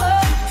over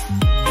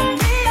and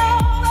be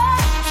over.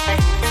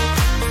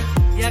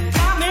 You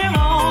got me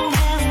wrong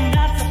and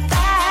that's a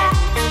fact.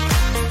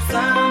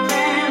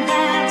 Something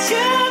that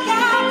you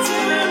got to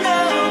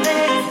know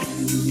this.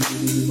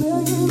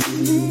 Will you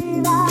see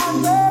that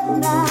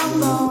when I'm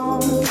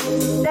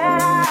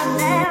gone?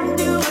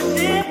 dance to a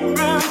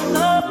different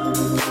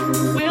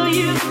soul? Will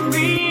you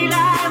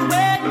realize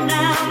when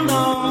I'm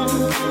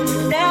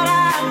gone that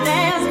I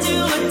dance to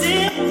a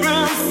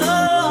different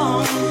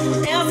soul?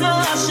 It's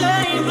a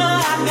shame,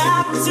 but I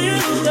got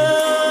to go.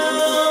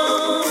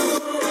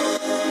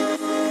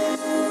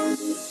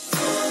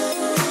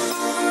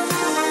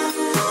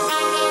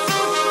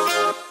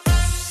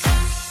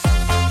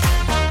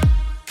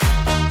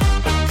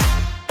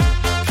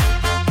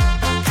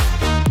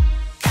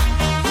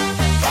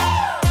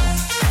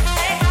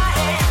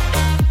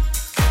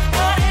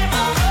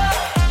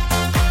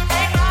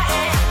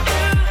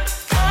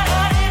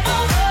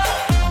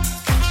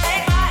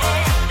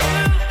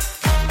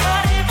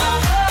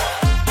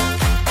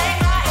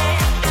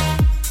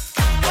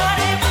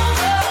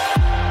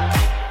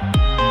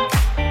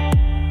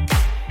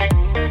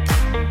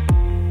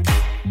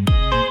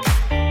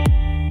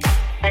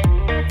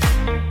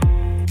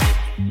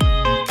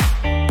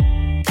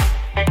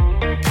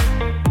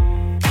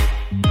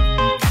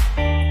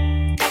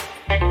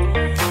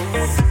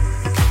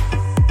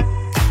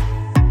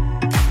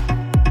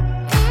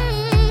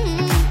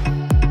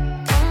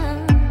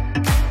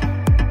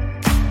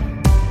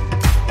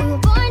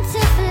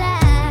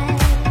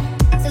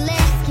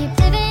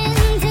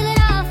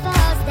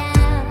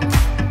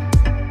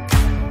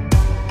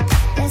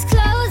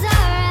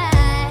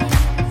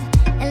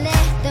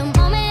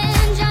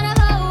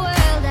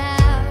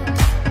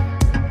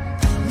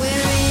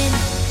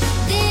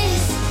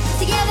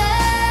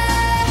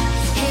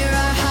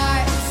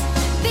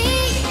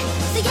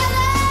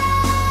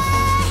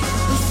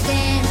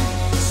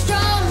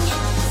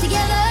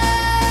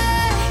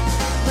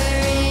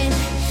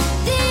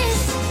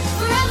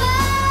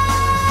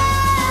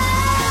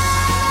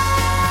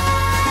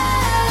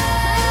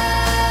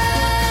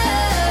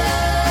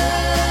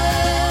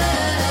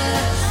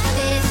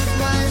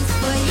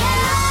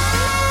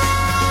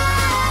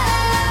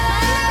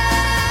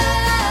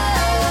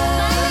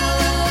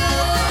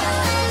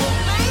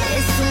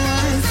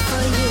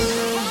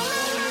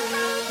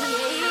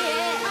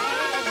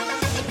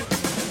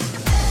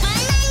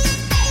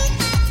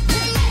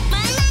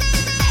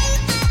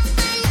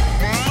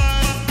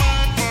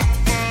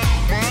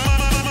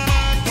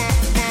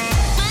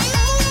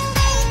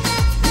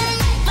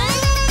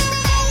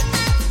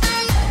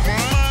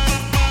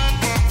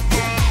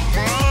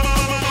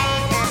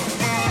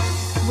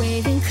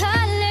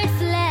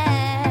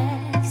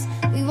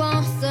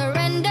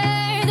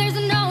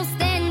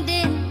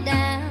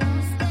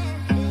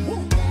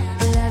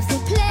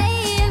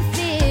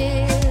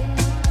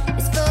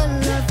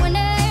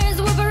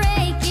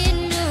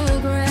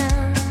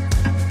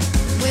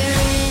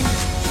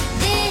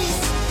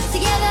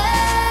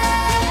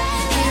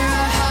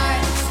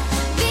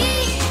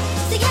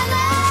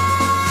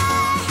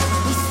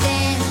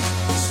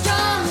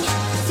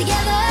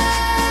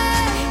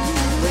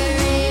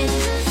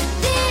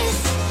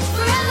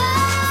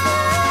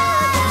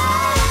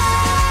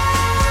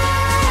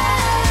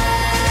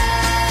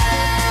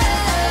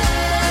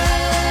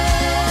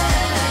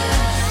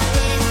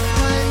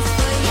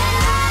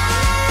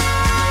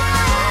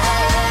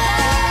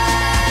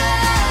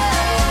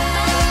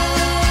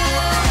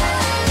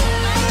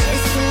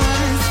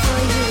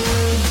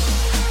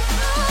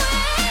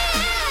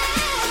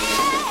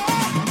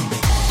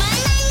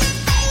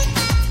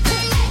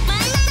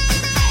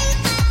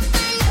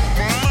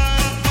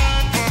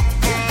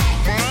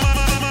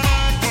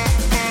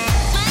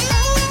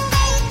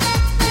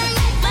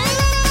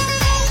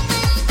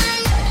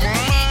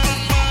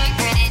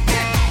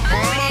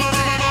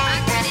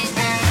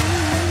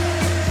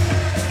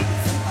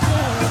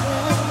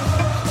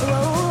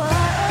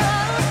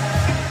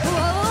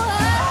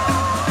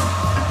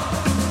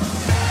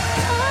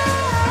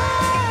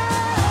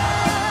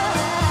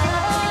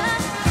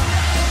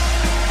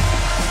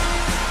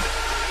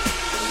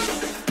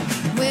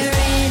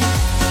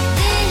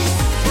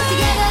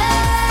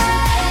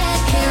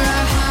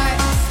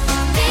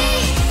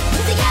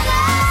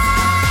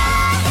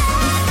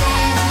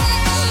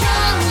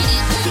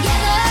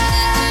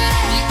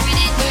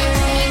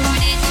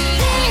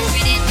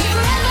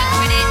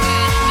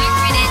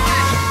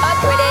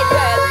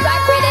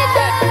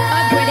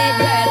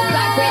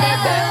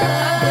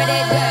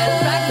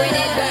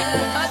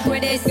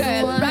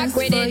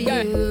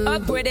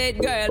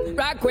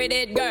 with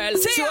it, girl.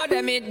 Show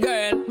them it,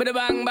 girl. With a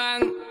bang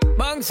bang.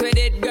 Bounce with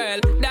it, girl.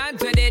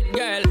 Dance with it,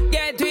 girl.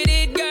 Get with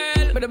it,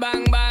 girl. With a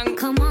bang bang.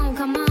 Come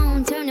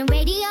on, turn the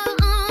radio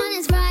on.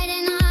 It's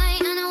Friday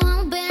night and I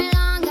won't be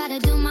long. Gotta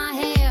do my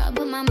hair,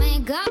 put my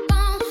makeup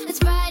on. It's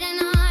Friday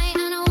night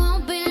and I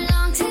won't be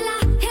long till I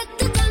hit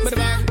the dance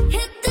floor,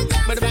 hit the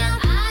dance floor.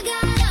 I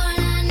got all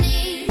I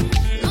need.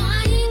 No,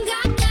 I ain't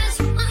got cash,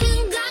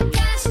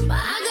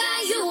 but I got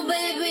you,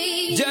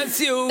 baby. Just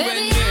you,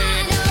 baby.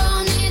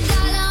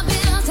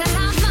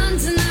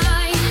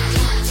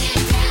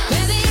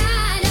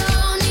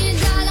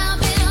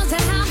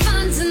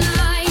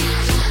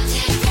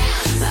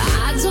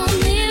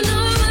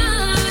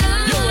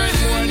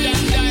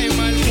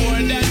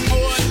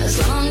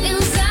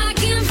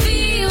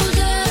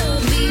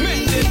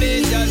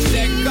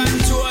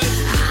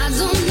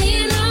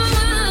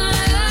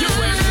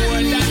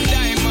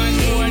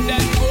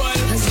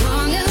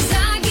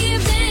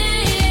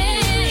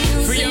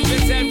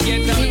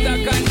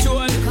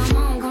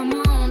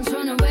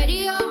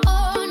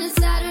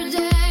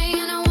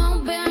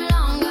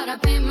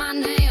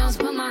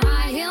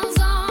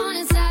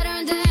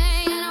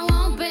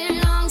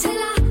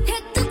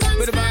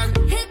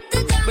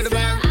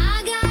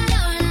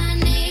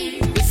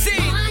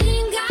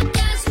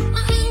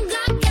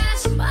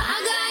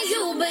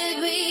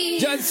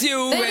 Just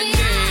you Baby, and me.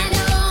 I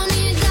don't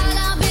need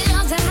dollar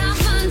bills to have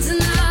fun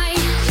tonight.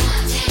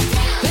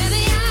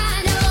 Baby, I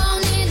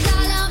don't need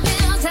dollar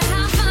bills to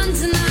have fun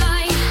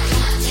tonight.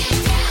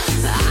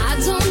 I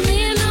don't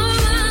need no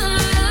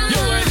money.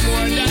 You ain't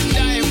more than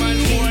diamond,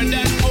 more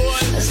than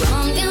gold. As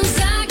long as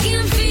I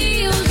can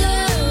feel the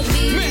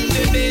beat. Make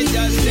the beat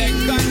just take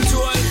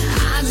control.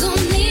 I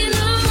don't need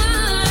no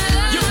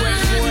money. You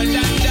ain't more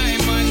than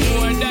diamond,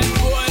 more than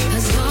gold.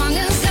 As long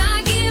as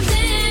I keep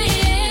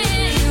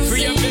dancing.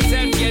 Free up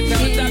yourself, get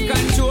out of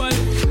control.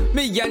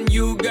 Me and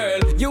you, girl,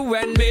 you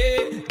and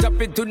me. Drop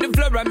it to the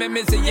floor and make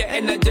me see your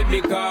energy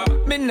because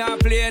me not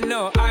play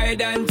no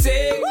hide and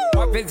seek.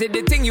 What is it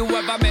the thing you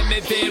ever make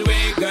me feel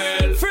weak,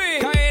 girl? Free.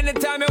 Cause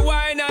anytime you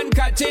whine and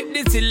catch it,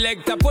 the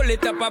selector pull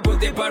it up and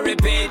put it for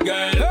repeat,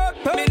 girl.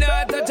 Me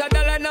not touch a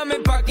dollar in my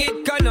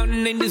pocket, cause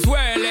nothing in this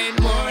world ain't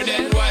more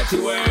than what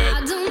you worth.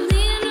 I don't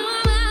need no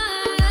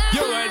money.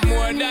 You worth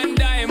more than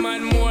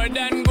diamond, more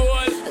than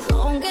gold. As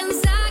long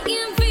as I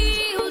can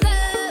feel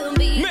the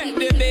beat. Make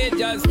the beat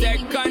just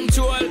take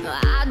control.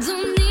 I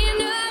don't need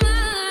no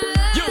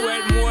money. You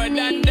worth more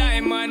than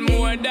diamond,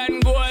 more than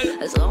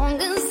gold. As long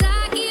as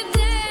I keep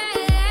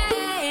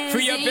dancing.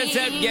 Free up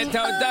yourself, get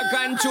out of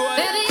control.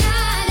 Baby,